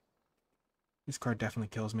 This card definitely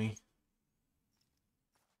kills me.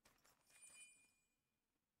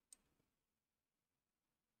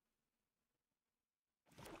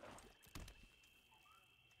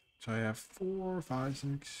 So I have 4, 5,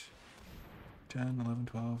 6, 10, 11,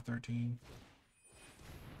 12, 13.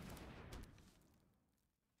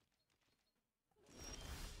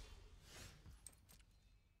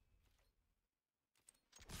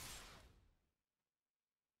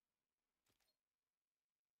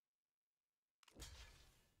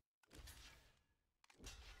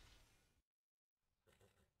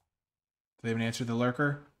 Do they have an answer to the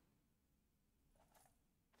lurker?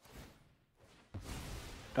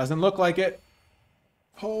 Doesn't look like it.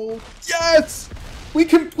 Hold. Yes! We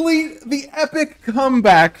complete the epic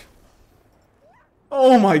comeback.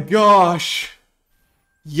 Oh my gosh.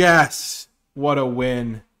 Yes. What a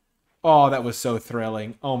win. Oh, that was so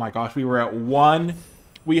thrilling. Oh my gosh. We were at 1.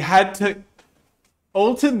 We had to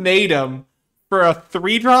ultimatum for a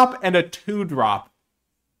 3-drop and a 2-drop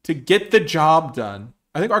to get the job done.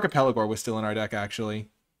 I think Archipelagore was still in our deck, actually.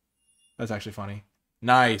 That's actually funny.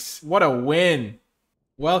 Nice. What a win.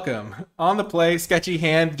 Welcome. On the play, sketchy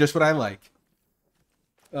hand, just what I like.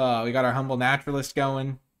 We got our Humble Naturalist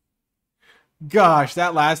going. Gosh,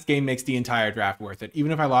 that last game makes the entire draft worth it.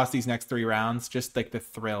 Even if I lost these next 3 rounds, just like the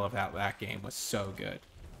thrill of that game was so good.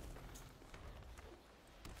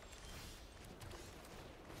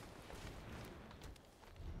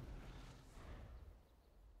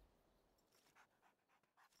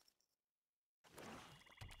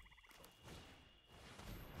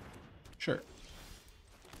 Sure.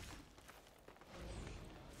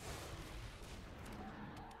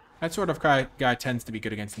 That sort of guy tends to be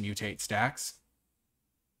good against mutate stacks.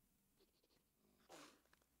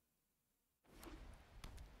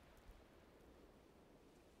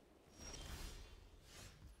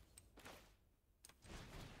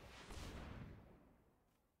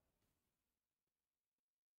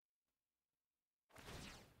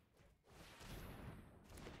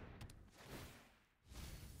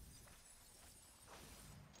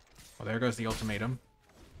 Well, there goes the ultimatum.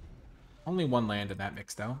 Only 1 land in that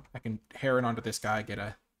mix, though. I can Heron onto this guy, get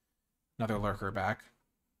another lurker back.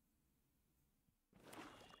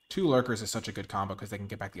 2 lurkers is such a good combo because they can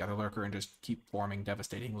get back the other lurker and just keep forming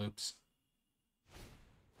devastating loops.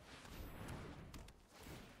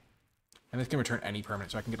 And this can return any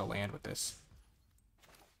permanent, so I can get a land with this.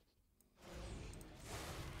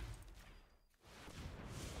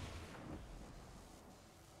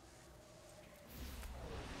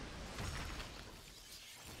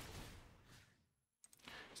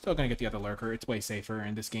 Still going to get the other lurker. It's way safer,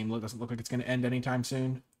 and this game doesn't look like it's going to end anytime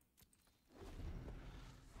soon.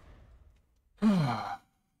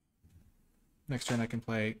 Next turn I can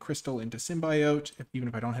play Crystal into Symbiote, even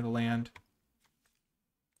if I don't hit a land.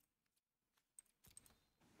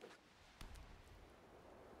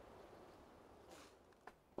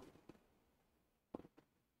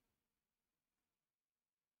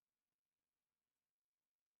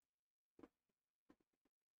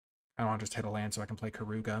 I don't want to just hit a land so I can play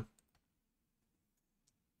Karuga.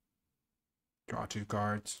 Draw 2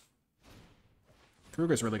 cards.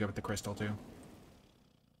 Karuga's really good with the crystal, too.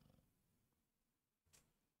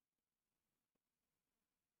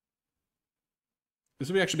 This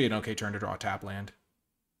would actually be an okay turn to draw a tap land.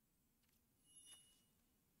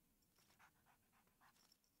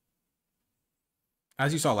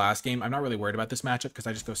 As you saw last game, I'm not really worried about this matchup because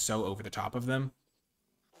I just go so over the top of them.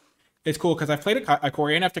 It's cool because I've played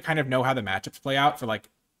Ikoria enough to kind of know how the matchups play out for like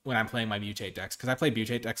when I'm playing my mutate decks, because I play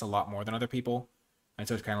mutate decks a lot more than other people. And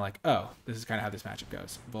so it's kind of like, oh, this is kind of how this matchup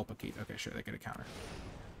goes. Volpakit. Okay, sure, they get a counter.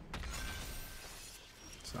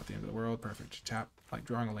 It's not the end of the world. Perfect. Tap. Like,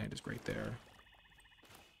 drawing a land is great there.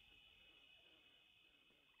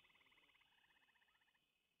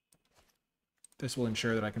 This will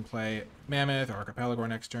ensure that I can play Mammoth or Archipelago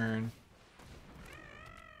next turn.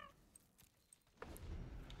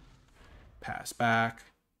 Pass back.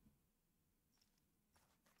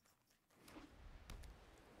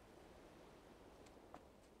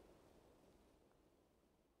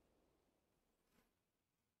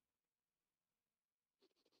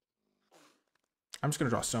 I'm just going to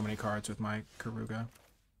draw so many cards with my Karuga.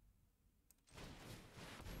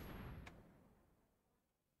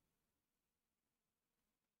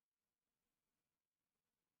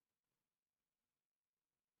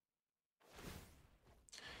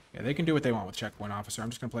 Yeah, they can do what they want with Checkpoint Officer. I'm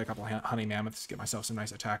just going to play a couple Honey Mammoths, get myself some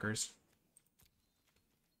nice attackers.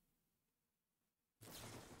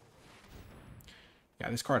 Yeah,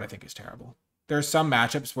 this card I think is terrible. There are some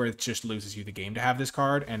matchups where it just loses you the game to have this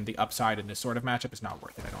card, and the upside in this sort of matchup is not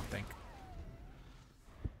worth it, I don't think.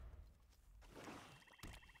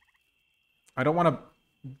 I don't want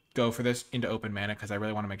to go for this into open mana because I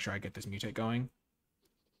really want to make sure I get this mutate going.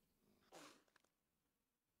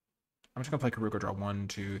 I'm just going to play Karuga, draw 1,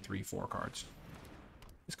 2, 3, 4 cards.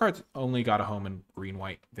 This card's only got a home in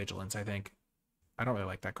green-white Vigilance, I think. I don't really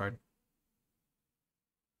like that card.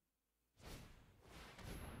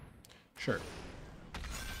 Sure.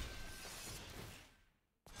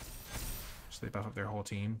 So they buff up their whole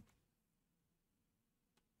team.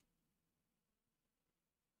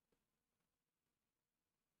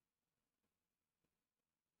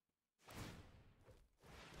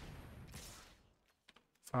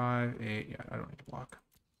 Five, 8. Yeah, I don't need to block.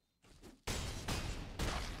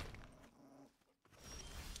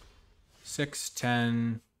 6,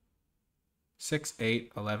 10, 6,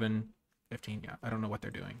 8, 11, 15. Yeah, I don't know what they're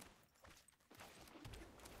doing.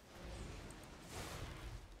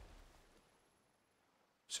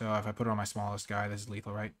 So if I put it on my smallest guy, this is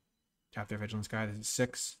lethal, right? Tap their Vigilance guy. This is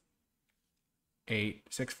 6, 8,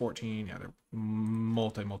 6, 14. Yeah, they're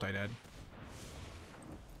multi-dead.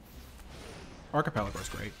 Archipelago is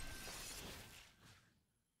great.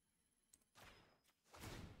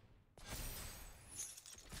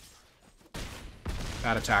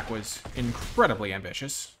 That attack was incredibly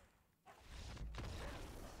ambitious.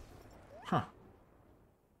 Huh.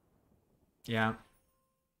 Yeah.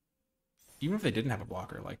 Even if they didn't have a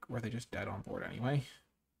blocker, like, were they just dead on board anyway?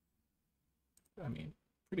 I mean,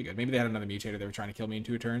 pretty good. Maybe they had another mutator they were trying to kill me in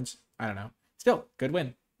 2 turns. I don't know. Still, good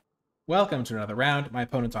win. Welcome to another round. My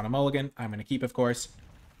opponent's on a mulligan. I'm going to keep, of course.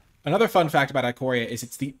 Another fun fact about Ikoria is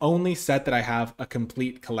it's the only set that I have a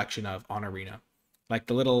complete collection of on Arena. Like,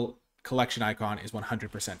 the little collection icon is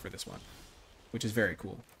 100% for this one, which is very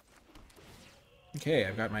cool. Okay,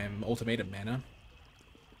 I've got my Ultimatum mana.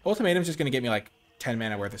 Ultimatum's just going to get me, like, 10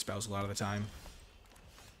 mana worth of spells a lot of the time.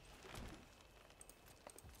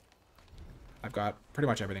 I've got pretty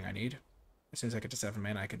much everything I need. As soon as I get to 7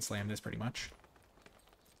 mana, I can slam this pretty much.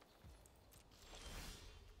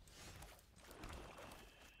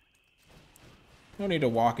 No need to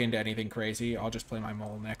walk into anything crazy. I'll just play my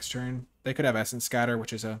Mole next turn. They could have Essence Scatter,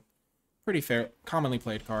 which is a pretty fair, commonly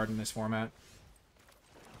played card in this format.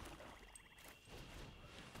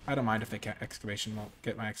 I don't mind if they can't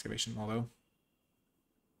get my Excavation Mole, though.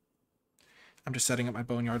 I'm just setting up my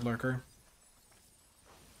Boneyard Lurker.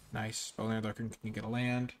 Nice. Boneyard Lurker can get a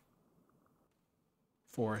land.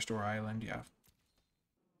 Forest or island, yeah.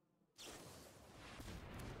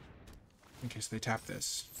 In case they tap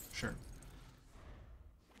this. Sure.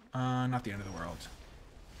 Not the end of the world.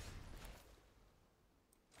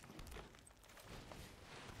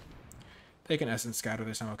 They can Essence Scatter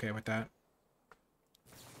this, I'm okay with that.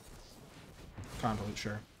 Convolute,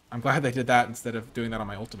 sure. I'm glad they did that instead of doing that on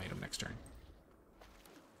my Ultimatum next turn.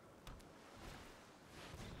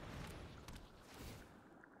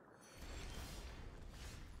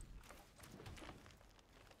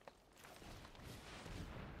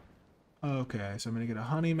 Okay, so I'm going to get a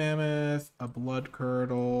Honey Mammoth, a Blood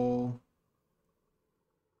Curdle,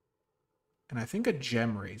 and I think a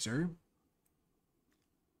Gem Razor.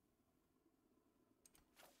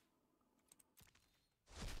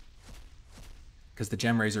 Because the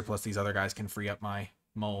Gem Razor plus these other guys can free up my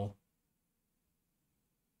Mole.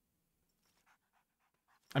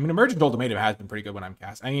 I mean, Emergent Ultimatum has been pretty good when I'm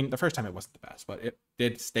cast. I mean, the first time it wasn't the best, but it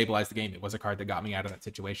did stabilize the game. It was a card that got me out of that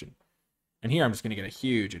situation. And here I'm just going to get a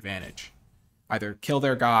huge advantage. Either kill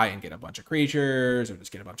their guy and get a bunch of creatures, or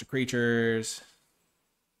just get a bunch of creatures.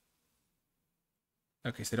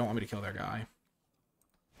 Okay, so they don't want me to kill their guy.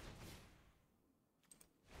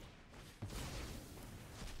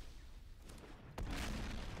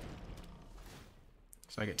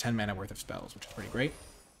 So I get 10 mana worth of spells, which is pretty great.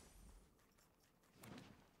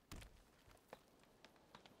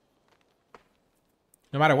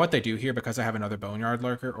 No matter what they do here, because I have another Boneyard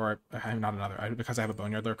Lurker, or not another, because I have a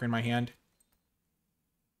Boneyard Lurker in my hand,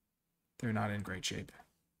 they're not in great shape.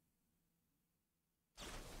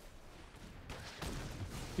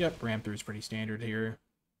 Yep, ram through is pretty standard here.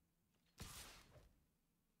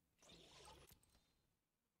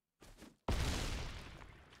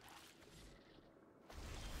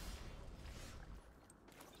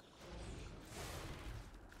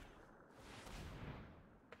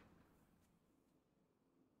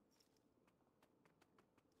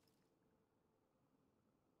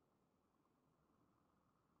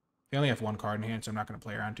 They only have one card in hand, so I'm not going to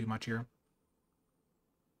play around too much here.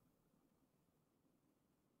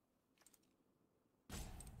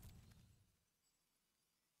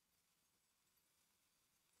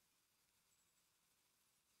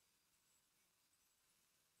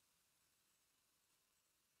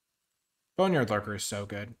 Boneyard Lurker is so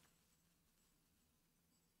good.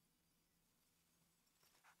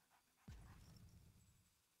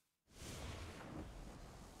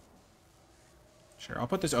 Sure, I'll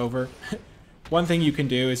put this over. One thing you can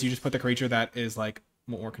do is you just put the creature that is like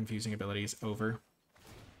more confusing abilities over.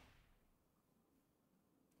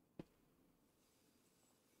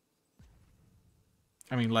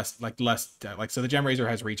 I mean, less, so the Gem Razor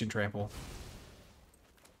has reach and trample.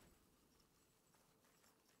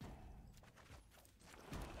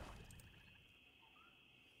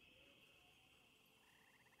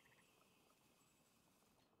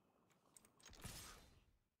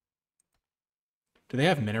 Do they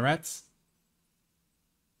have minarets?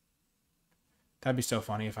 That'd be so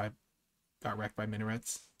funny if I got wrecked by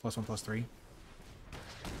minarets. +1/+3.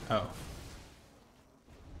 Oh.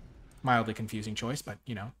 Mildly confusing choice, but,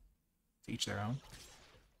 you know, to each their own.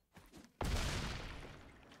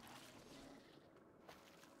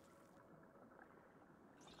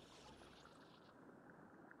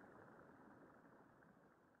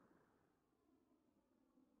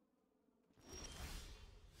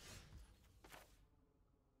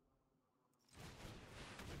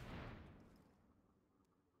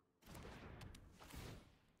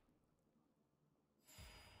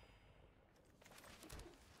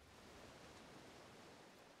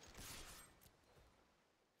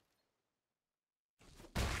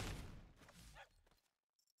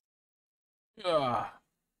 Ugh.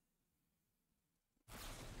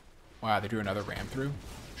 Wow, they drew another ram through?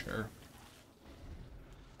 Sure.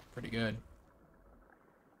 Pretty good.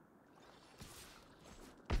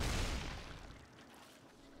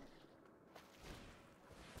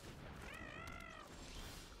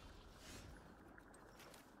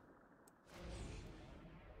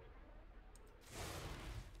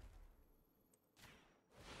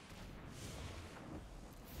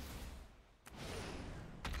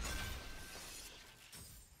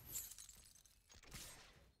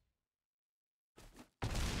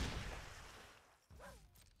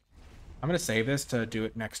 I'm going to save this to do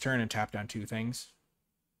it next turn and tap down 2 things.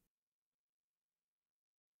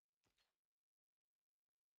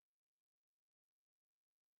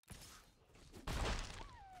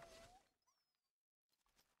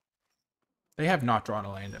 They have not drawn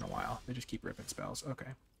a land in a while. They just keep ripping spells.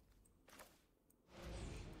 Okay.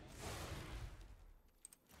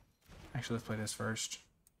 Actually, let's play this first.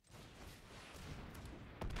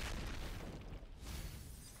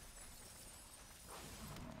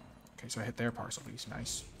 Okay, so I hit their parcel piece.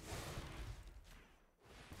 Nice.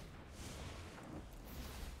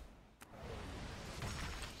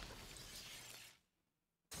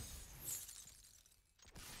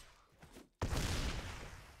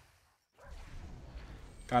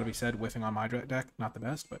 Gotta be said, whiffing on my deck, not the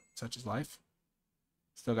best, but such is life.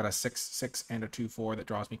 Still got a 6/6 and a 2/4 that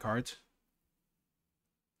draws me cards.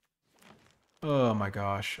 Oh my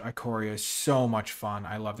gosh, Ikoria is so much fun.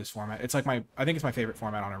 I love this format. It's like I think it's my favorite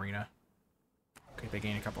format on Arena. Okay, they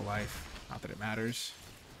gain a couple life. Not that it matters.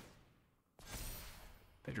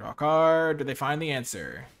 They draw a card. Did they find the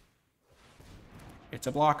answer? It's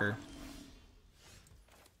a blocker.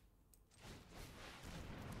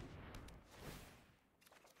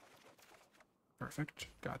 Perfect.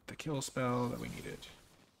 Got the kill spell that we needed.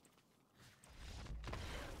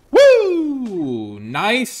 Woo!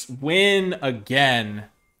 Nice win again.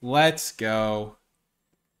 Let's go.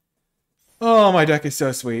 Oh, my deck is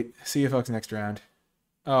so sweet. See you folks next round.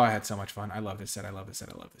 Oh, I had so much fun. I love this set. I love this set.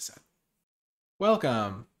 I love this set.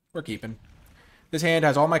 Welcome. We're keeping. This hand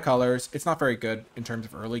has all my colors. It's not very good in terms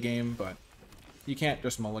of early game, but you can't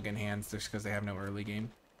just mulligan hands just because they have no early game.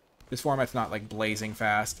 This format's not like blazing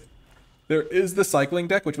fast. There is the cycling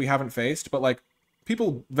deck, which we haven't faced, but like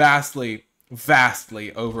people vastly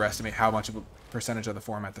overestimate how much of a percentage of the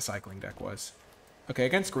format the cycling deck was. Okay,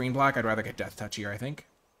 against green black, I'd rather get Death Touch here, I think.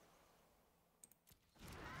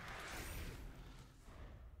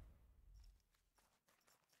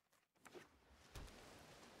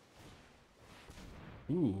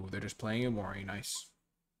 Ooh, they're just playing Omori. Nice.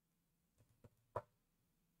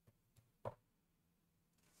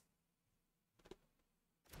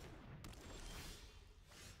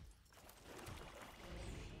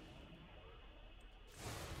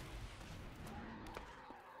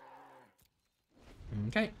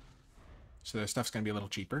 Okay. So their stuff's going to be a little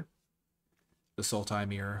cheaper. The Sultai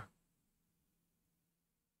Mirror.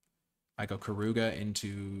 I go Karuga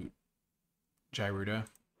into Gyruda.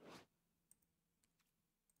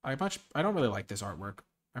 I don't really like this artwork.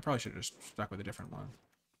 I probably should have just stuck with a different one.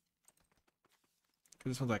 Because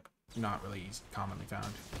this one's like not really commonly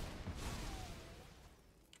found.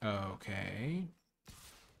 Okay.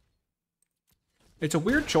 It's a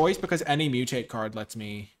weird choice because any mutate card lets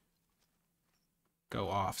me go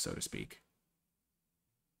off, so to speak.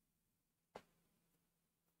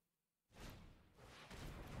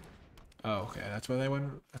 Oh, okay. That's what they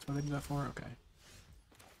went. That's what they did that for. Okay.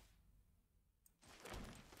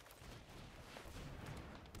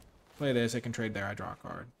 Play this. I can trade there. I draw a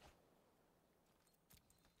card.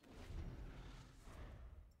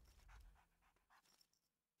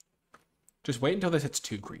 Just wait until this hits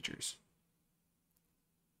 2 creatures.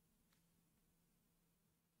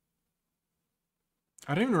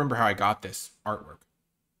 I don't even remember how I got this artwork.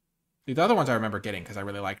 The other ones I remember getting because I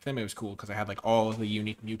really liked them. It was cool because I had like all of the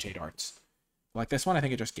unique mutate arts. Like this one, I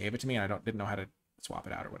think it just gave it to me and I didn't know how to swap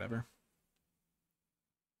it out or whatever.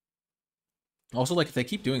 Also, like if they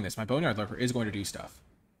keep doing this, my Boneyard Lurker is going to do stuff.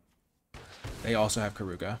 They also have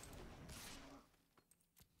Karuga.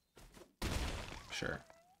 Sure.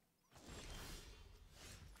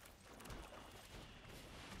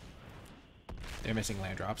 They're missing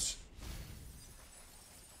land drops.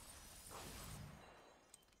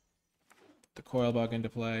 The Coil Bug into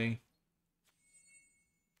play.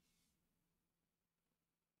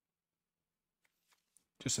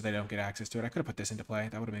 Just so they don't get access to it. I could have put this into play.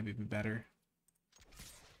 That would have maybe been better.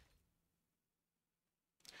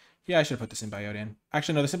 Yeah, I should have put the Symbiote in.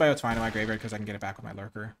 Actually, no, the Symbiote's fine in my graveyard because I can get it back with my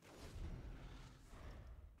Lurker.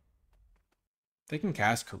 They can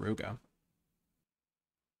cast Karuga.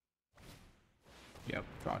 Yep,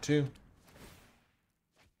 draw 2.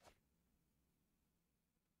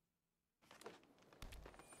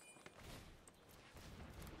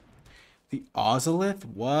 The Ozolith?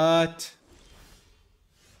 What?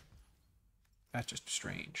 That's just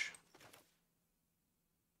strange.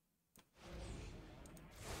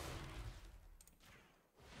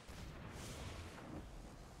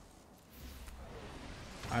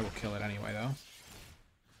 I will kill it anyway, though.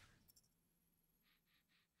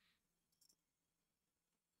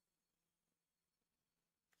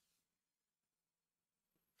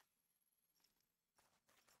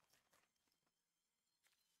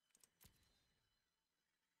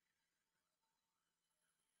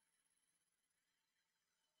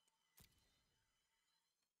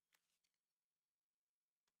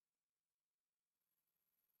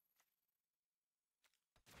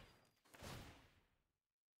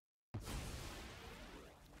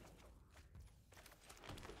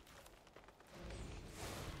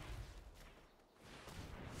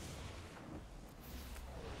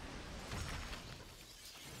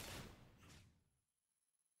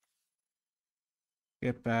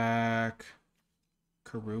 Get back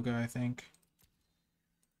Karuga, I think.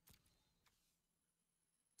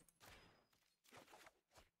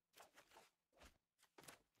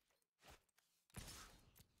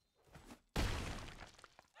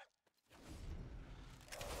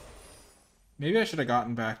 Maybe I should have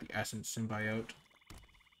gotten back the Essence Symbiote.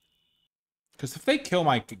 Because if they kill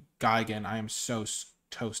my guy again, I am so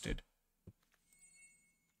toasted.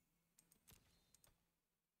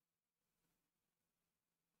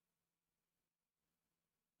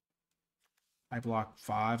 I block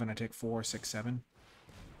 5 and I take 4, 6, 7.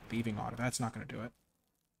 Thieving Auto. That's not going to do it.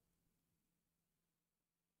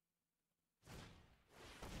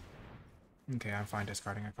 Okay, I'm fine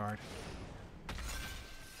discarding a card.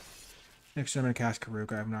 Next time I'm going to cast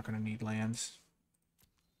Karuga. I'm not going to need lands.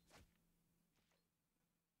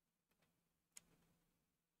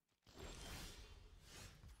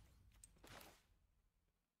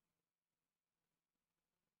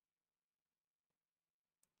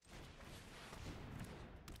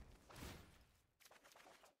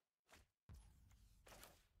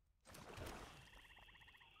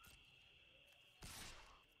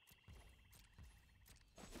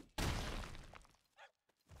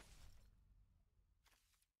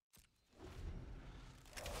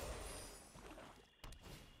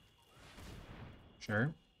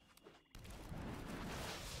 Sure.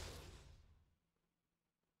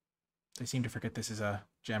 They seem to forget this is a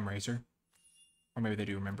gem razor. Or maybe they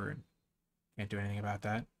do remember and can't do anything about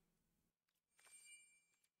that.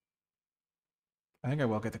 I think I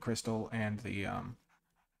will get the crystal and the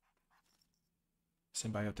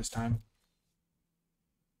symbiote this time.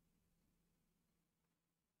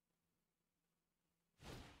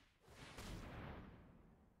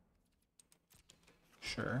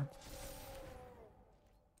 Sure.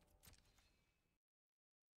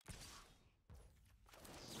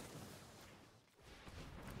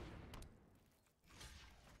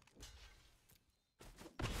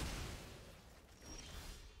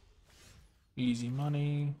 Easy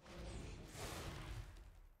money.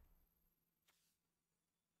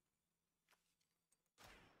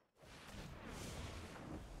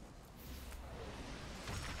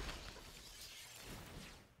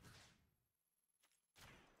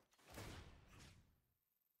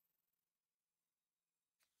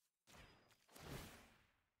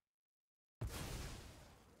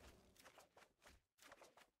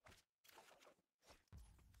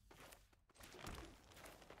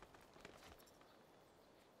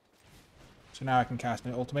 So now I can cast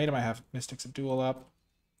my ultimatum. I have Mystic Subdual up.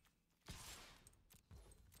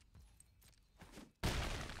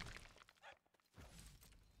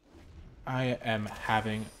 I am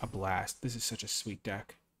having a blast. This is such a sweet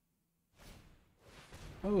deck.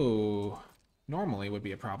 Oh, normally would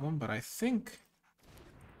be a problem, but I think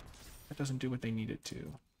that doesn't do what they need it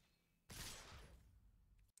to.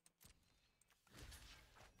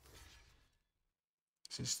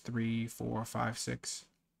 This is 3, 4, 5, 6,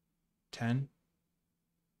 10.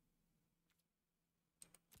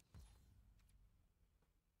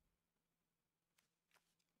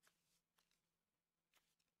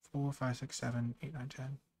 4, 5, 6, 7, 8, 9,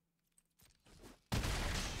 10.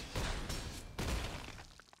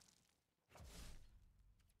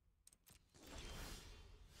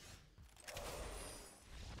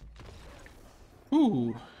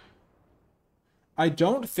 Ooh. I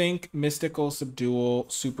don't think Mystical Subdual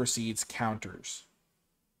supersedes counters.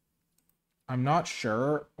 I'm not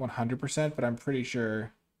sure 100%, but I'm pretty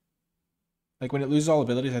sure. Like when it loses all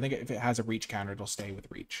abilities, I think if it has a reach counter, it'll stay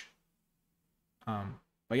with reach.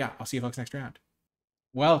 But yeah, I'll see you folks next round.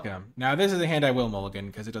 Welcome. Now this is a hand I will mulligan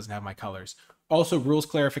because it doesn't have my colors. Also, rules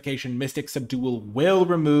clarification, Mystic Subdual will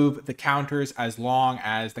remove the counters as long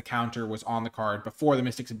as the counter was on the card before the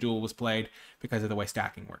Mystic Subdual was played because of the way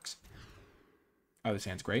stacking works. Oh, this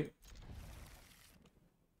hand's great.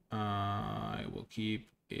 I will keep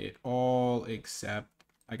it all except,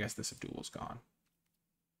 I guess the Subdual's gone.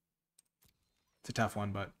 It's a tough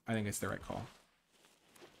one, but I think it's the right call.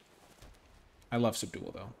 I love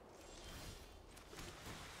Subdual, though.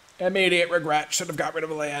 Immediate regret. Should have got rid of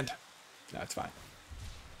a land. No, it's fine.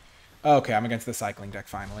 Okay, I'm against the cycling deck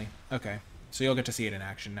finally. Okay, so you'll get to see it in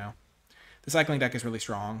action now. The cycling deck is really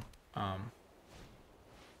strong.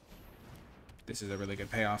 This is a really good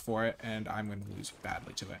payoff for it, and I'm going to lose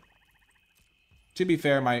badly to it. To be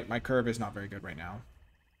fair, my curve is not very good right now.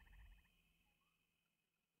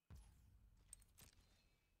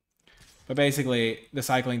 But basically, the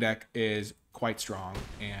cycling deck is quite strong,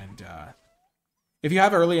 and if you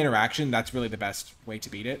have early interaction, that's really the best way to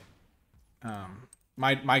beat it.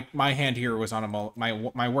 My hand here was on a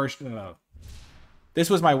my worst. This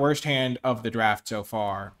was my worst hand of the draft so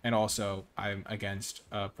far, and also I'm against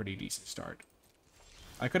a pretty decent start.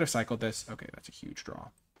 I could have cycled this. Okay, that's a huge draw.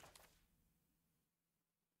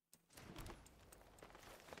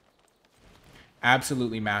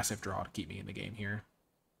 Absolutely massive draw to keep me in the game here.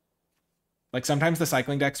 Like sometimes the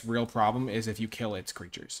cycling deck's real problem is if you kill its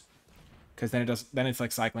creatures. Because then it's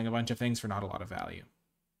like cycling a bunch of things for not a lot of value.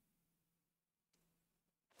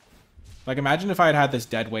 Like imagine if I had had this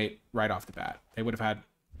dead weight right off the bat. They would have had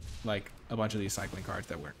like a bunch of these cycling cards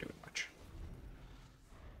that weren't doing much.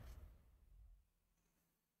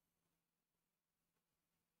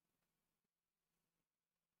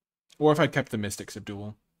 Or if I'd kept the Mystic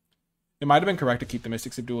Subdual. It might have been correct to keep the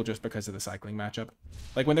Mystic Subdual just because of the cycling matchup.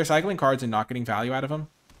 Like when they're cycling cards and not getting value out of them,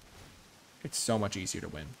 it's so much easier to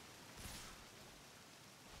win.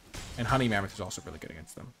 And Honey Mammoth is also really good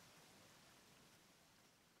against them.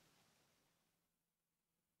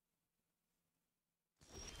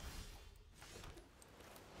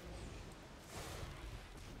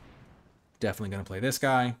 Definitely going to play this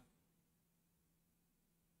guy.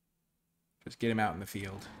 Just get him out in the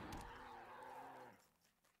field.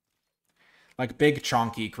 Like big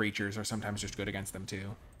chonky creatures are sometimes just good against them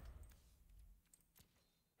too.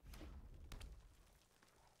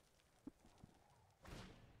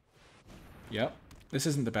 Yep. This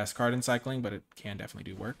isn't the best card in cycling, but it can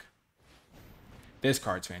definitely do work. This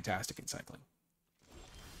card's fantastic in cycling.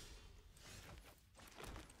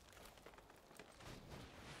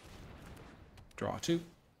 Draw 2. This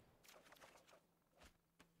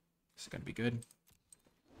is going to be good.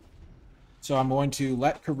 So I'm going to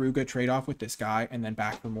let Karuga trade off with this guy and then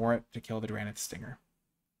back for more to kill the Dranith Stinger.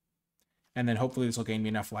 And then hopefully this will gain me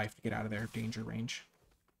enough life to get out of their danger range.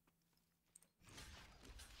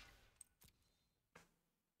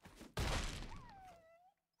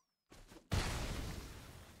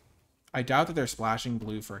 I doubt that they're splashing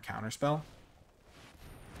blue for a counterspell.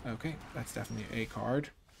 Okay, that's definitely a card.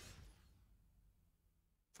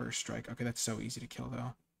 First strike. Okay, that's so easy to kill,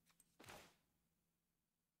 though.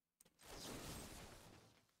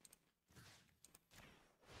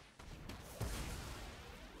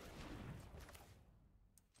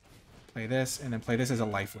 Play this, and then play this as a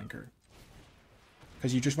lifelinker.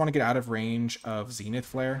 Because you just want to get out of range of Zenith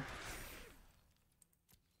Flare.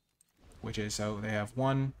 Which is, so they have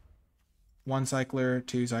one cycler,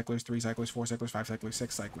 2 cyclers, 3 cyclers, 4 cyclers, 5 cyclers,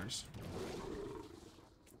 6 cyclers.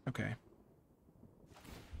 Okay.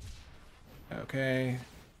 Okay.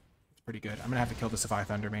 It's pretty good. I'm going to have to kill the Sapphire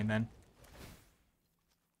Thundermane then.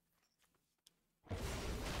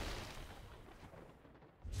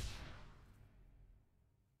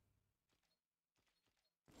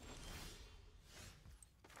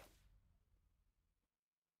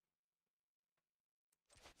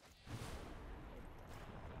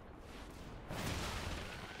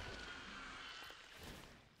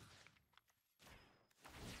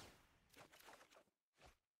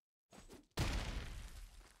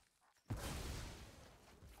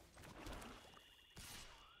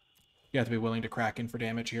 You have to be willing to crack in for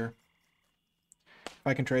damage here. If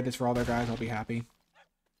I can trade this for all their guys, I'll be happy.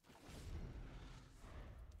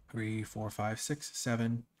 3, 4, 5, 6,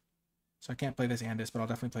 7. So I can't play this and this, but I'll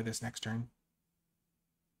definitely play this next turn.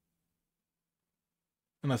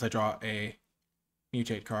 Unless I draw a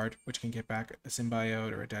mutate card, which can get back a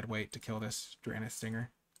symbiote or a dead weight to kill this Dranith Stinger.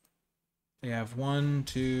 They have 1,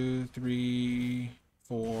 2, 3,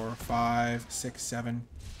 4, 5, 6, 7.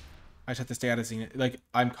 I just have to stay out of Zenith. Like,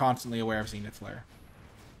 I'm constantly aware of Zenith Flare.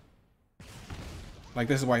 Like,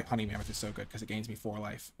 this is why Honey Mammoth is so good, because it gains me 4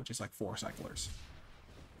 life, which is like 4 cyclers.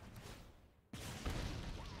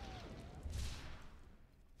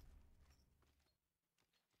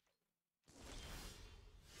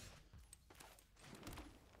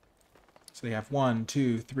 So they have 1,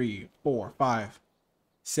 2, 3, 4, 5,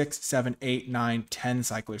 6, 7, 8, 9, 10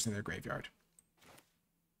 cyclers in their graveyard.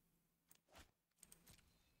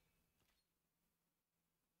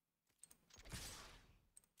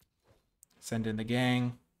 Send in the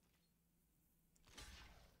gang.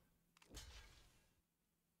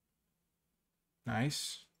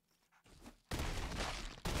 Nice.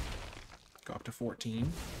 Go up to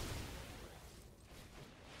 14.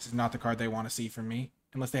 This is not the card they want to see from me,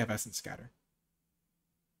 unless they have Essence Scatter.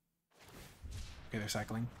 Okay, they're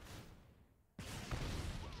cycling.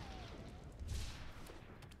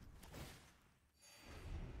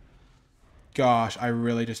 Gosh, I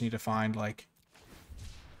really just need to find, like,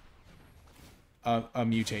 a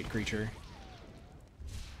mutate creature.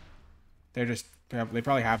 They're just, they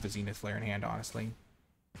probably have the Zenith Flare in hand, honestly.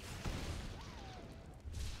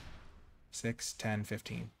 6, 10,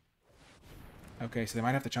 15. Okay, so they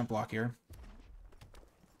might have to chump block here.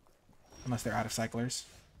 Unless they're out of cyclers.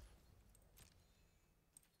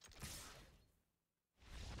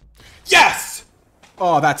 Yes!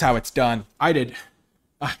 Oh, that's how it's done. I did.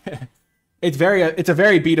 It's a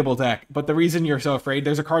very beatable deck, but the reason you're so afraid,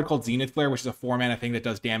 there's a card called Zenith Flare, which is a 4-mana thing that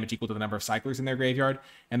does damage equal to the number of cyclers in their graveyard,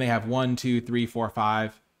 and they have 1, 2, 3, 4,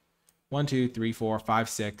 5. 1, 2, 3, 4, 5,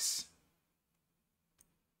 6.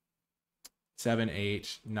 7,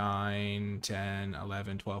 8, 9, 10,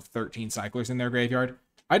 11, 12, 13 cyclers in their graveyard.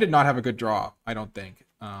 I did not have a good draw, I don't think.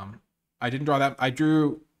 I didn't draw that. I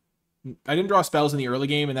didn't draw spells in the early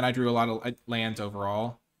game, and then I drew a lot of lands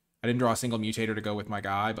overall. I didn't draw a single mutator to go with my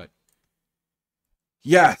guy, but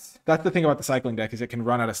yes, that's the thing about the cycling deck, is it can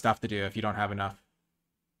run out of stuff to do if you don't have enough.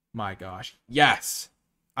 My gosh. Yes.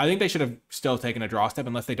 I think they should have still taken a draw step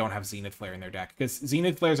unless they don't have Zenith Flare in their deck, because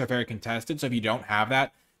Zenith Flares are very contested, so if you don't have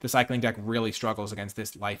that, the cycling deck really struggles against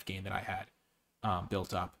this life gain that I had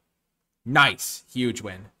built up. Nice. Huge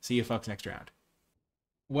win. See you folks next round.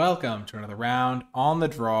 Welcome to another round on the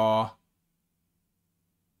draw.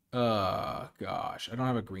 Gosh, I don't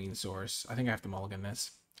have a green source. I think I have to mulligan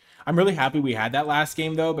this. I'm really happy we had that last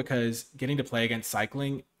game, though, because getting to play against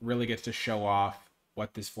cycling really gets to show off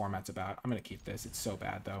what this format's about. I'm going to keep this. It's so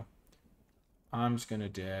bad, though. I'm just going to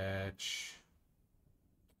ditch.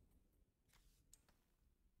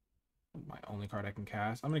 My only card I can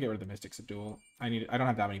cast. I'm gonna get rid of the Mystic Subdual. I don't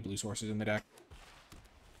have that many blue sources in the deck.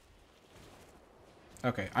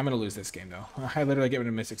 Okay, I'm gonna lose this game though. I literally get rid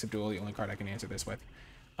of Mystic Subdual, the only card I can answer this with.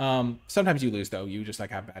 Sometimes you lose though. You just like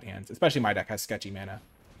have bad hands. Especially my deck has sketchy mana.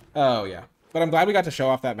 Oh yeah. But I'm glad we got to show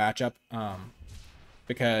off that matchup.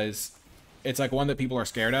 Because it's like one that people are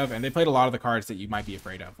scared of, and they played a lot of the cards that you might be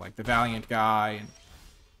afraid of, like the Valiant guy. And...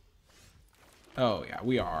 oh yeah,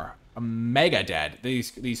 we are mega dead.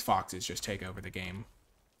 These foxes just take over the game.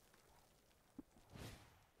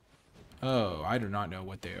 Oh, I do not know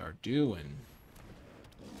what they are doing.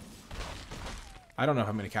 I don't know if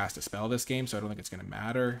I'm going to cast a spell this game, so I don't think it's going to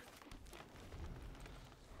matter.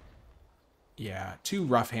 Yeah, 2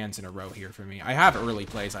 rough hands in a row here for me. I have early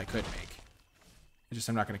plays I could make. It's just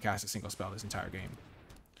I'm not going to cast a single spell this entire game.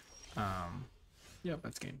 Yep,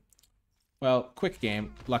 that's game. Well, quick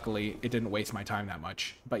game. Luckily, it didn't waste my time that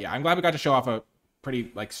much. But yeah, I'm glad we got to show off a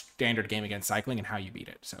pretty like standard game against cycling and how you beat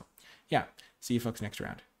it. So yeah, see you folks next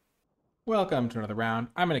round. Welcome to another round.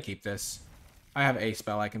 I'm going to keep this. I have a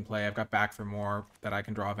spell I can play. I've got back for more that I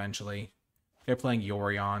can draw eventually. They're playing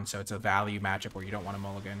Yorion, so it's a value matchup where you don't want to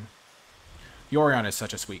mulligan. Yorion is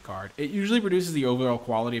such a sweet card. It usually reduces the overall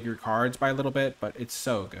quality of your cards by a little bit, but it's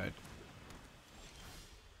so good.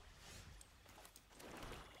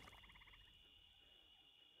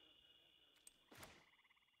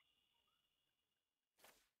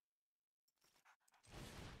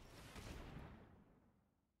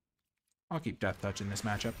 I'll keep Death Touch in this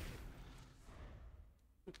matchup.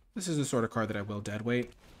 This is the sort of card that I will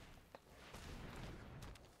deadweight.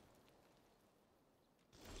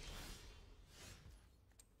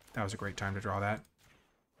 That was a great time to draw that.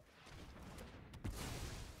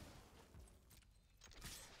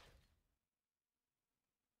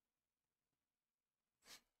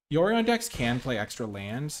 Yorion decks can play extra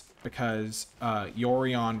lands because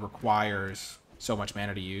Yorion requires so much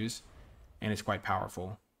mana to use, and it's quite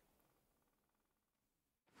powerful.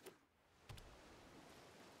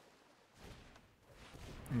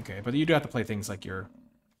 Okay, but you do have to play things like your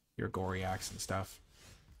Goriax and stuff.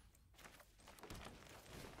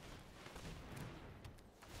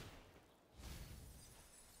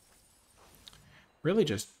 Really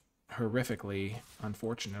just horrifically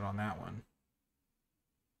unfortunate on that one.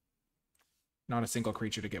 Not a single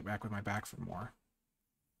creature to get back with my back for more.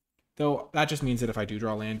 Though, that just means that if I do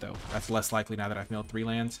draw land, though, that's less likely now that I've milled 3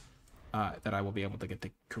 lands, that I will be able to get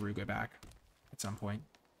the Karuga back at some point.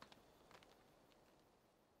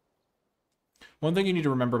 One thing you need to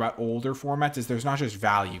remember about older formats is there's not just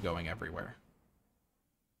value going everywhere.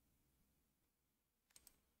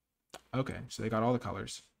 Okay, so they got all the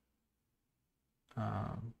colors.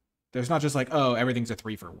 There's not just like, oh, everything's a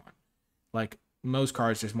 3 for 1. Like, most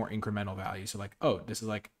cards, there's more incremental value. So like, oh, this is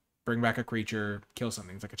like, bring back a creature, kill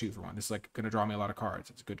something. It's like a 2 for 1. This is like going to draw me a lot of cards.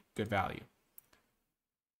 It's good value.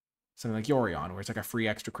 Something like Yorion, where it's like a free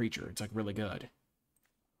extra creature. It's like really good.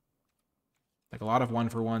 Like a lot of 1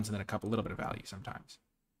 for 1s and then a little bit of value sometimes.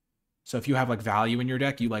 So if you have like value in your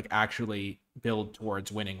deck, you like actually build towards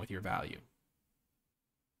winning with your value.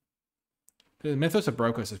 The Mythos of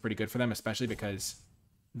Brokos is pretty good for them, especially because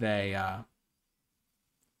they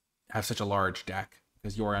have such a large deck.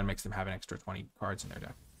 Because Yorion makes them have an extra 20 cards in their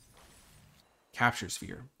deck. Capture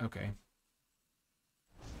Sphere. Okay.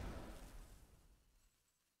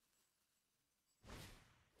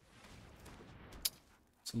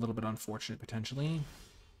 It's a little bit unfortunate, potentially.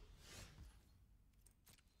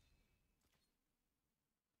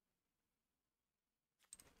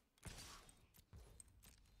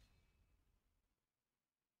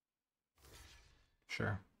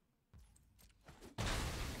 Sure.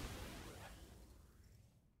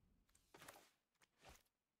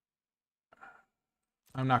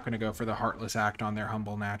 I'm not going to go for the Heartless Act on their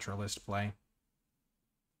Humble Naturalist play.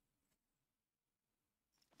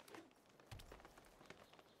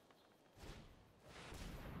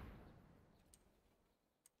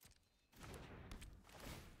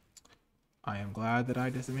 I am glad that I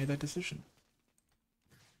just made that decision.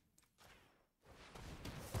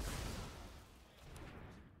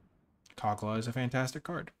 Kogla is a fantastic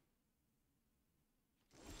card.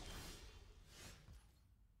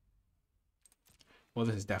 Well,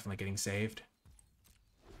 this is definitely getting saved.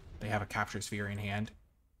 They have a Capture Sphere in hand.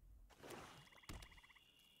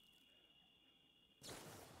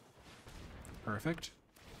 Perfect.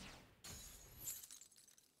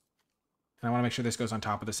 And I want to make sure this goes on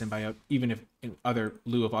top of the Symbiote, even if in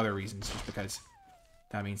lieu of other reasons, just because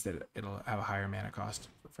that means that it'll have a higher mana cost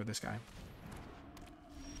for this guy.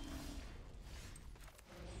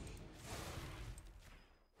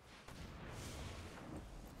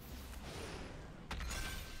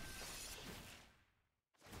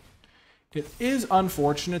 It is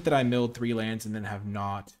unfortunate that I milled 3 lands and then have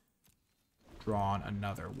not drawn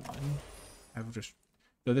another one. I've just...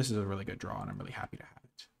 Though this is a really good draw, and I'm really happy to have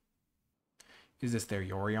it. Is this their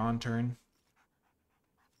Yorion turn?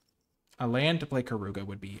 A land to play Karuga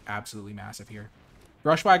would be absolutely massive here.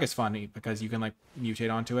 Brushwag is funny because you can, like,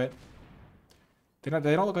 mutate onto it. They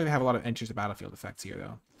don't look like they have a lot of entries of battlefield effects here,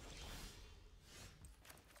 though.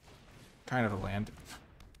 Kind of a land.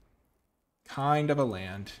 Kind of a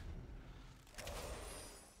land.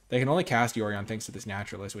 They can only cast Yorion thanks to this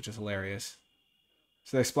Naturalist, which is hilarious.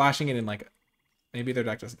 So they're splashing it in, like... Maybe their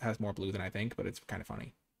deck has more blue than I think, but it's kind of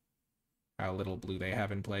funny how little blue they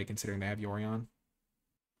have in play, considering they have Yorion.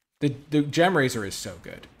 The Gem Razor is so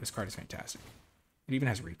good. This card is fantastic. It even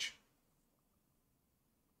has reach.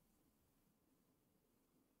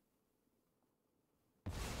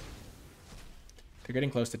 They're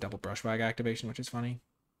getting close to double Brushwag activation, which is funny.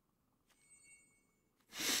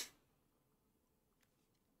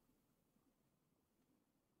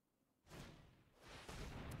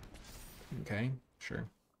 Okay, sure.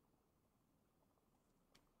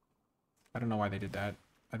 I don't know why they did that.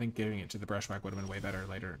 I think giving it to the Brushwag would have been way better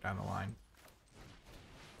later down the line.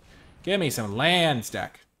 Give me some lands,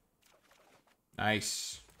 deck.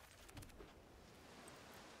 Nice.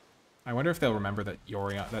 I wonder if they'll remember that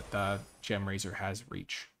the Gem Razor has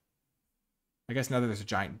reach. I guess now that there's a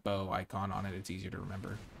giant bow icon on it, it's easier to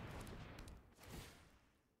remember.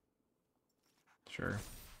 Sure.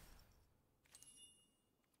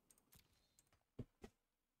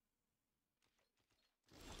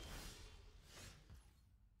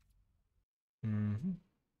 Mm-hmm.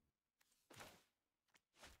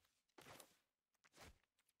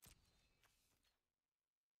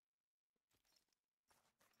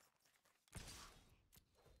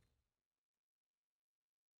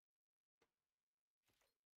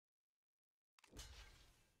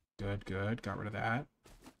 Good, good. Got rid of that.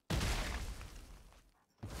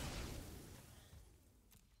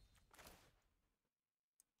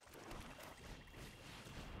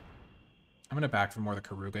 I'm going to back for more of the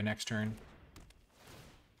Karuga next turn.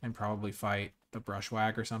 And probably fight the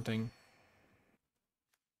Brushwag or something.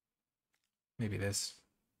 Maybe this.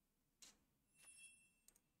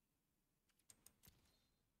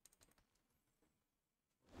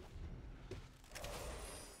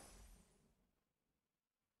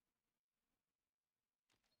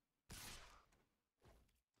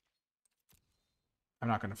 I'm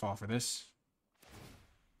not going to fall for this.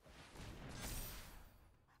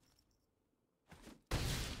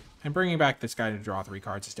 And bringing back this guy to draw 3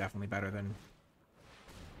 cards is definitely better than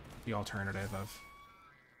the alternative of...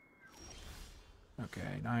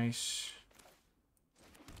 Okay, nice.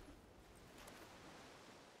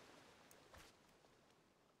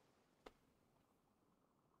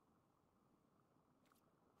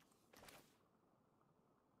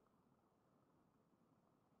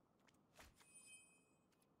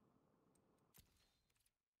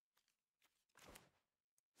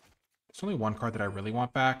 There's only one card that I really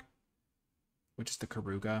want back, which is the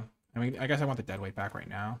Karuga. I mean, I guess I want the Deadweight back right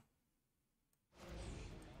now.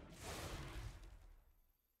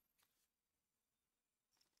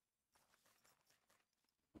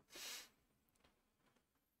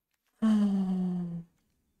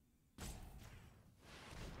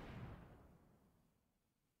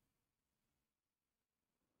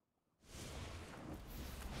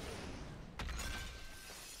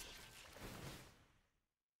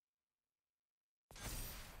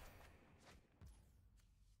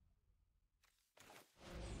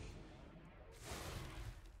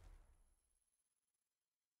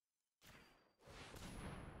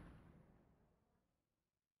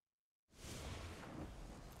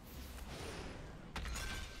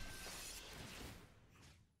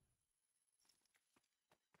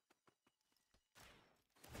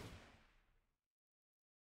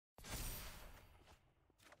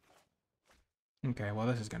 Okay, well,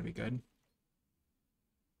 this is going to be good.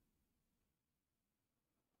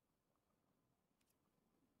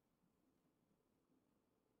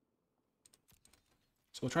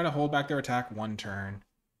 So we'll try to hold back their attack 1 turn.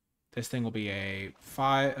 This thing will be a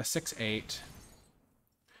 6/8.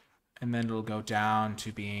 And then it'll go down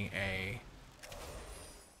to being a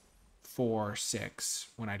 4/6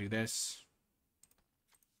 when I do this.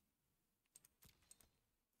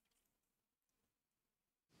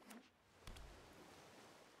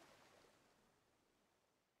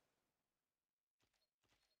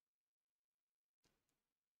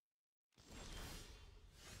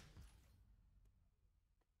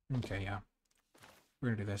 Okay, yeah. We're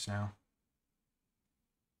gonna do this now.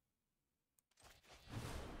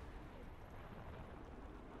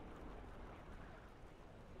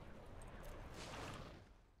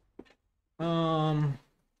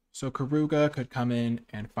 So Karuga could come in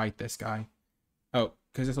and fight this guy. Oh,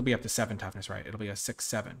 because this will be up to 7 toughness, right? It'll be a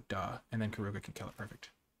 6/7, duh. And then Karuga can kill it, perfect.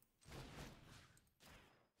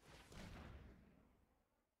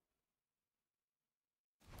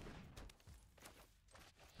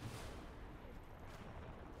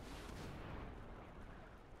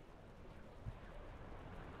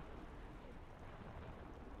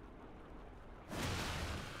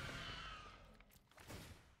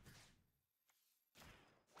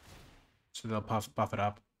 So they'll buff it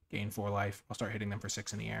up, gain 4 life. I'll start hitting them for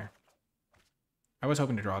 6 in the air. I was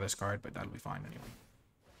hoping to draw this card, but that'll be fine anyway.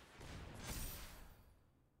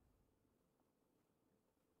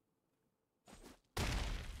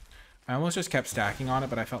 I almost just kept stacking on it,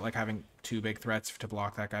 but I felt like having 2 big threats to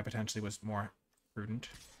block that guy potentially was more prudent.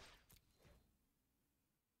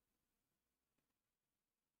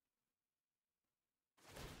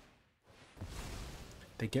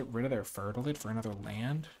 They get rid of their fertilid for another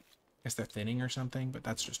land. I guess they're thinning or something, but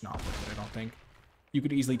that's just not worth it, I don't think. You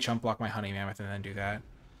could easily chump block my Honey Mammoth and then do that.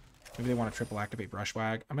 Maybe they want to triple activate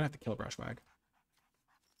Brushwag. I'm going to have to kill Brushwag.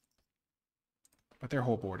 But their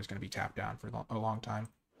whole board is going to be tapped down for a long time.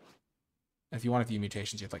 If you want to view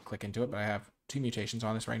mutations, you have to like click into it, but I have 2 mutations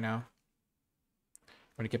on this right now.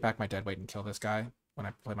 I'm going to get back my deadweight and kill this guy when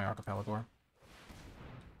I play my Archipelagor.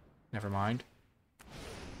 Never mind.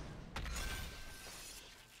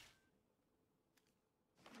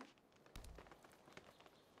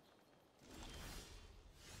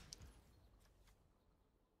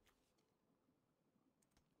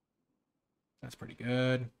 That's pretty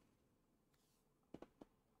good.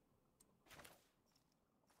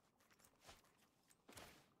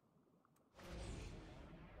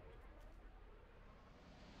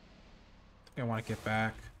 I want to get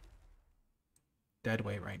back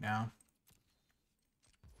deadweight right now.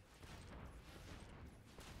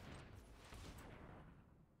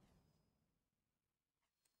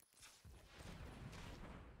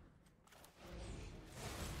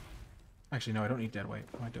 Actually, no, I don't need deadweight.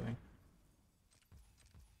 What am I doing?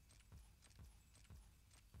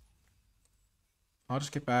 I'll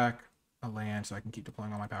just get back a land so I can keep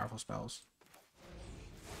deploying all my powerful spells.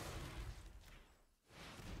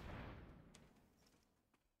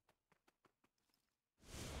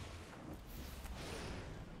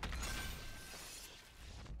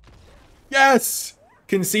 Yes!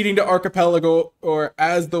 Conceding to Archipelago, or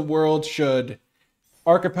as the world should.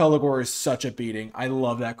 Archipelagor is such a beating. I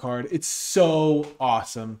love that card. It's so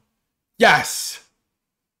awesome. Yes!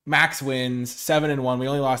 Max wins, 7-1. We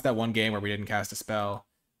only lost that one game where we didn't cast a spell.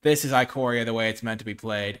 This is Ikoria the way it's meant to be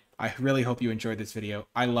played. I really hope you enjoyed this video.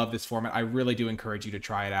 I love this format. I really do encourage you to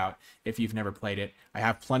try it out if you've never played it. I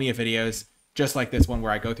have plenty of videos just like this one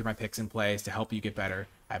where I go through my picks and plays to help you get better.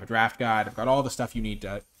 I have a draft guide. I've got all the stuff you need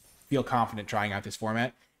to feel confident trying out this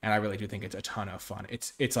format, and I really do think it's a ton of fun.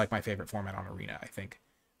 It's like my favorite format on Arena, I think.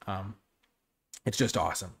 It's just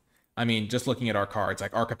awesome. I mean, just looking at our cards,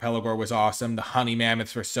 like Archipelagor was awesome. The Honey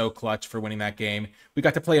Mammoths were so clutch for winning that game. We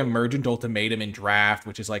got to play Emergent Ultimatum in draft,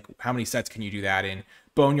 which is like, how many sets can you do that in?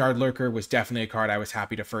 Boneyard Lurker was definitely a card I was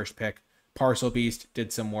happy to first pick. Parcel Beast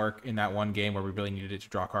did some work in that one game where we really needed it to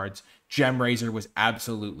draw cards. Gem Razor was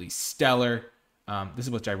absolutely stellar. This is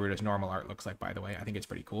what Gyruda's normal art looks like, by the way. I think it's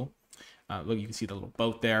pretty cool. Look, you can see the little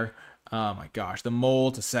boat there. Oh my gosh. The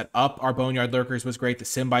mold to set up our Boneyard Lurkers was great. The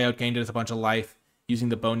Symbiote gained us a bunch of life. Using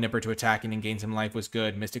the Bone Nipper to attack and gain some life was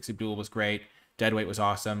good. Mystic Subdual was great. Deadweight was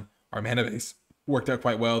awesome. Our mana base worked out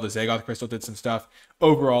quite well. The Zagoth Crystal did some stuff.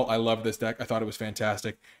 Overall, I love this deck. I thought it was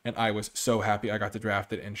fantastic, and I was so happy I got to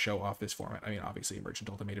draft it and show off this format. I mean, obviously, Emergent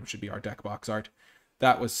Ultimatum should be our deck box art.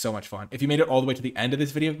 That was so much fun. If you made it all the way to the end of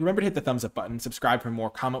this video, remember to hit the thumbs up button, subscribe for more,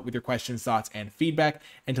 comment with your questions, thoughts, and feedback,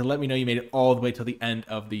 and to let me know you made it all the way till the end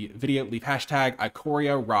of the video, leave hashtag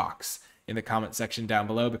Ikoria Rocks in the comment section down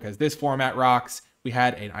below, because this format rocks. We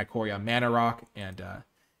had an Ikoria Mana Rock, and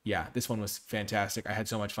yeah, this one was fantastic. I had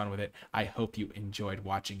so much fun with it. I hope you enjoyed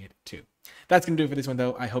watching it too. That's going to do it for this one,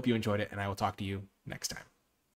 though. I hope you enjoyed it, and I will talk to you next time.